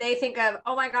 they think of,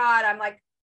 oh my God, I'm like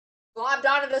globbed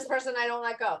onto this person, I don't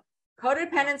let go.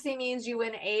 Codependency means you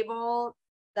enable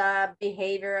the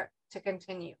behavior to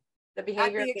continue. The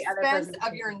behavior at the of the other expense person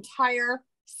of your entire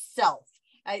self.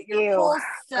 Your whole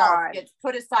self gets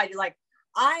put aside. You're like,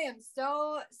 I am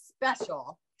so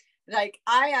special. Like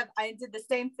I did the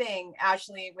same thing,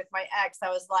 Ashley, with my ex. I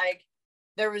was like,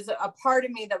 there was a part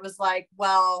of me that was like,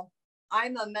 well,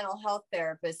 I'm a mental health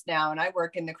therapist now and I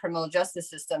work in the criminal justice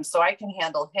system, so I can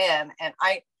handle him and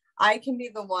I can be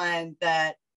the one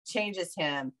that changes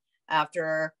him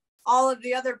after all of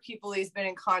the other people he's been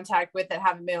in contact with that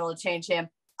haven't been able to change him.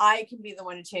 I can be the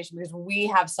one to change him because we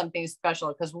have something special,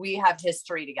 because we have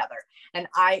history together. And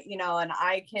I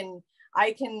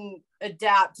can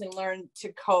adapt and learn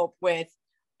to cope with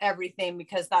everything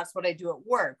because that's what I do at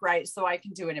work. Right. So I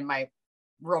can do it in my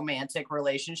romantic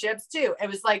relationships too. It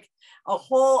was like a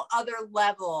whole other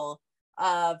level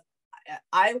of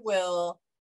I will.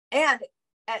 And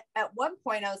at one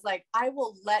point I was like, I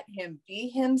will let him be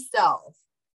himself,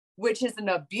 which is an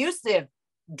abusive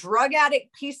drug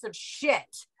addict piece of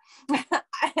shit.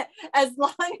 As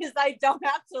long as I don't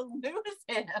have to lose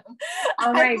him.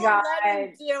 Oh my God.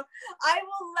 I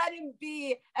will let him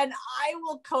be, and I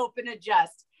will cope and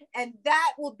adjust. And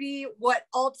that will be what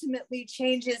ultimately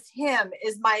changes him,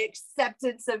 is my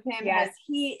acceptance of him as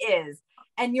he is.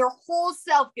 And your whole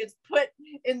self gets put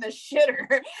in the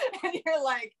shitter. And you're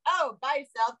like, oh, bye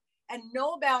self. And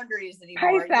no boundaries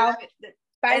anymore.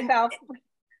 Bye self.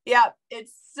 Yeah,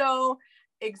 it's so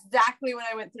exactly what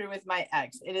I went through with my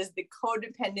ex. It is the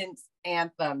codependence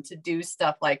anthem to do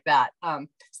stuff like that,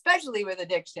 especially with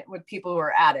addiction, with people who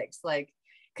are addicts, like,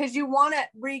 because you want to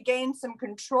regain some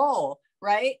control,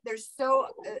 right?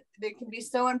 They can be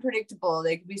so unpredictable.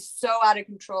 They can be so out of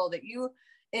control that you,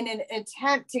 in an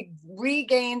attempt to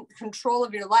regain control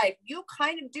of your life, you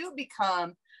kind of do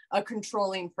become a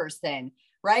controlling person,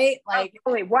 right? Like,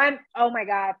 oh my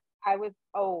God, and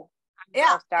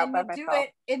you do it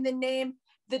in the name.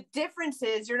 The difference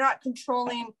is you're not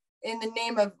controlling in the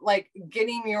name of like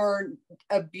getting your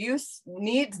abuse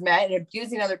needs met and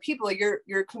abusing other people.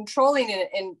 You're controlling it,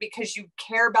 and because you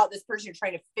care about this person, you're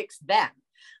trying to fix them.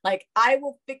 Like, I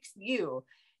will fix you.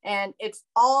 And it's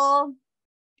all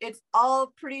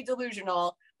pretty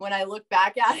delusional when I look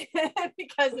back at it,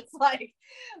 because it's like,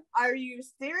 are you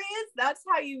serious? That's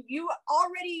how you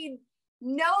already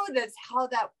know that's how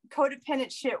that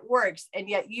codependent shit works, and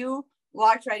yet you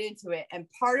walked right into it. And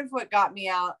part of what got me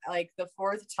out, like the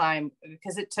fourth time,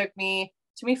 because it took me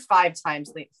 4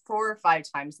 or 5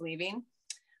 times leaving,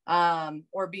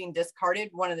 or being discarded,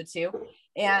 one of the two.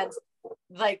 And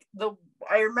like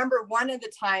I remember one of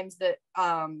the times that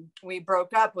we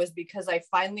broke up was because I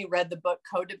finally read the book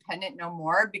Codependent No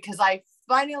More, because I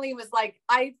finally was like,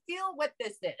 I feel what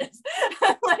this is.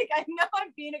 Like, I know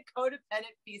I'm being a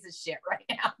codependent piece of shit right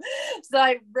now. So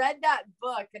I read that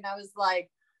book and I was like,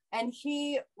 and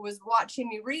he was watching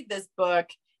me read this book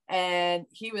and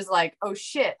he was like, oh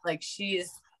shit, like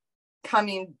she's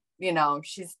coming to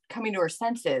her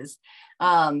senses,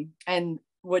 and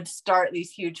would start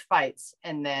these huge fights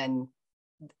and then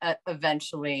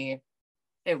eventually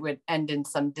it would end in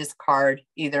some discard,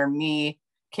 either me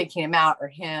kicking him out or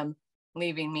him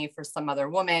leaving me for some other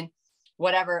woman,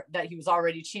 whatever that he was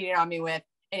already cheating on me with.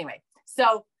 Anyway,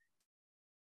 so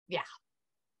yeah.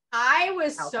 I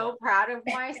was so proud of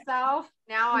myself.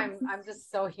 Now I'm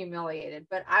just so humiliated,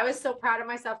 but I was so proud of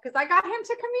myself because I got him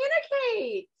to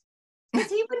communicate, because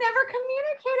he would never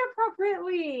communicate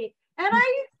appropriately. And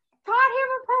I taught him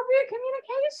appropriate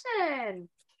communication.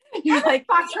 You're like,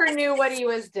 fucker knew what he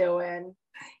was doing.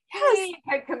 Yes. He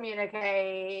could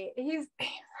communicate. Oh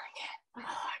my God.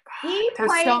 He They're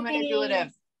played so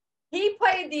manipulative. He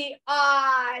played the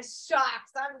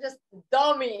shucks, I'm just a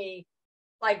dummy,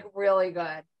 like really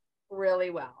good, really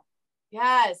well.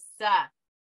 Yes.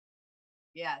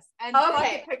 Yes. And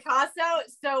okay, Picasso.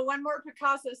 So one more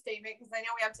Picasso statement, because I know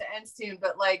we have to end soon,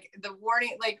 but like the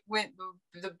warning, like when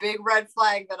the big red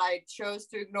flag that I chose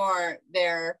to ignore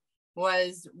there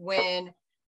was when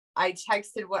I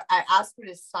texted I asked what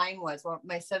his sign was. Well,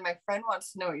 I said, my friend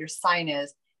wants to know what your sign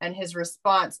is. And his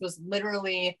response was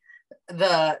literally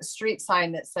the street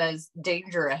sign that says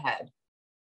danger ahead.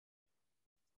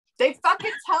 They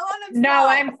fucking tell on themselves. No,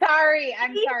 I'm sorry.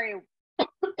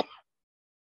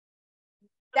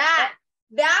 That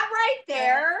right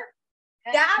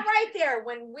there,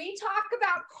 when we talk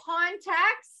about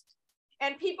context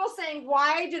and people saying,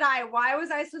 why was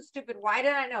I so stupid? Why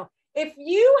did I know? If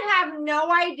you have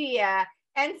no idea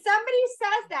and somebody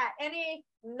says that, and a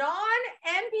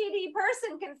non-NPD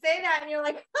person can say that, and you're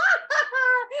like,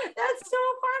 that's so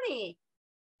funny.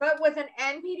 But with an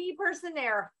NPD person,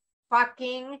 they're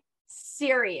fucking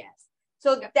serious.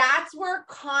 So that's where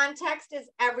context is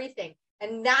everything.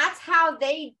 And that's how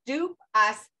they dupe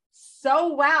us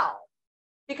so well.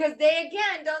 Because they,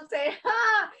 again, don't say,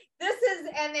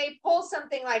 and they pull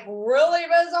something like really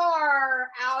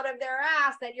bizarre out of their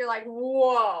ass that you're like,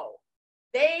 whoa.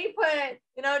 They put,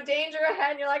 danger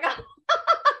ahead, and you're like,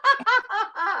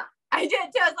 I did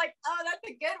too. I was like, oh, that's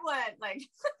a good one. Like,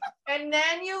 and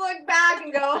then you look back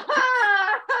and go,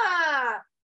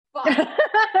 fuck.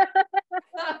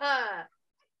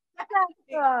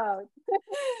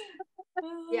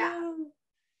 Yeah.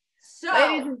 So,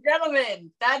 ladies and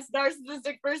gentlemen, that's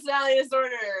narcissistic personality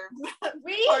disorder.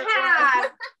 we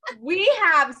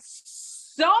have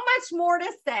so much more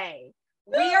to say.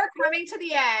 We are coming to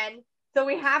the end, so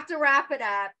we have to wrap it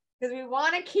up because we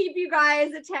want to keep you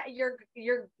guys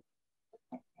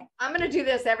I'm going to do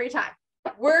this every time.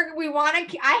 I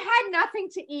had nothing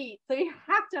to eat, so you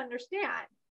have to understand.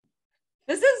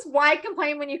 This is why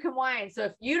complain when you can whine. So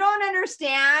if you don't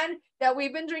understand that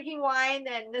we've been drinking wine,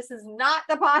 then this is not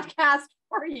the podcast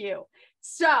for you.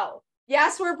 So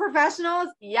yes, we're professionals.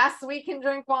 Yes, we can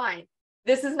drink wine.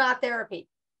 This is not therapy.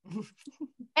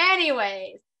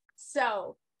 Anyways,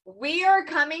 so we are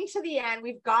coming to the end.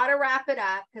 We've got to wrap it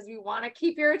up because we want to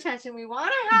keep your attention. We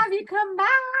want to have you come back,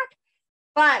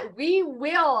 but we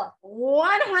will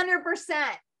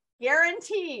 100%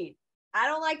 guaranteed. I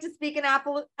don't like to speak in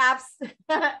absolutes,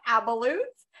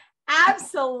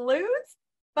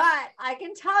 but I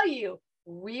can tell you,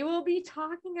 we will be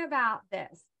talking about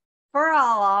this for a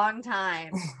long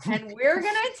time. And we're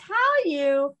going to tell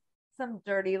you some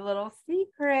dirty little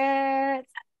secrets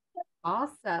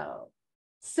also.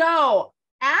 So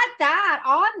on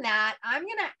that, I'm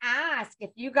going to ask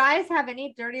if you guys have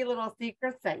any dirty little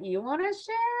secrets that you want to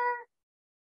share.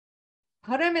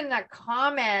 Put them in the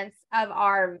comments of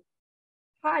our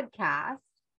podcast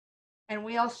and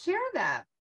we'll share them.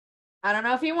 I don't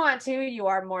know if you want to. You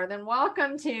are more than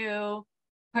welcome to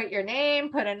put your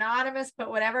name, put anonymous, put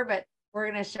whatever, but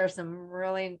we're going to share some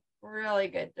really, really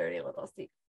good dirty little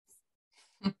secrets.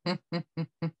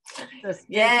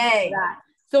 Yay.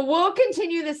 So we'll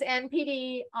continue this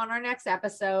NPD on our next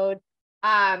episode.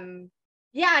 And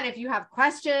if you have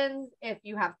questions, if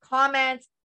you have comments,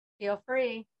 feel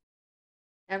free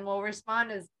and we'll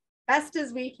respond as best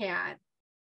as we can.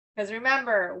 Because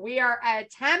remember, we are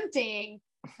attempting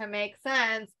to make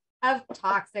sense of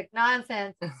toxic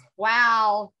nonsense.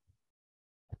 Wow.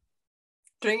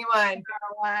 Drinking wine.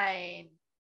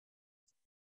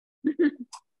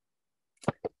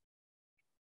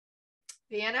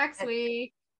 See you next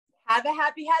week. Have a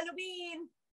happy Halloween.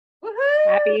 Woohoo!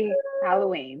 Happy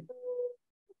Halloween.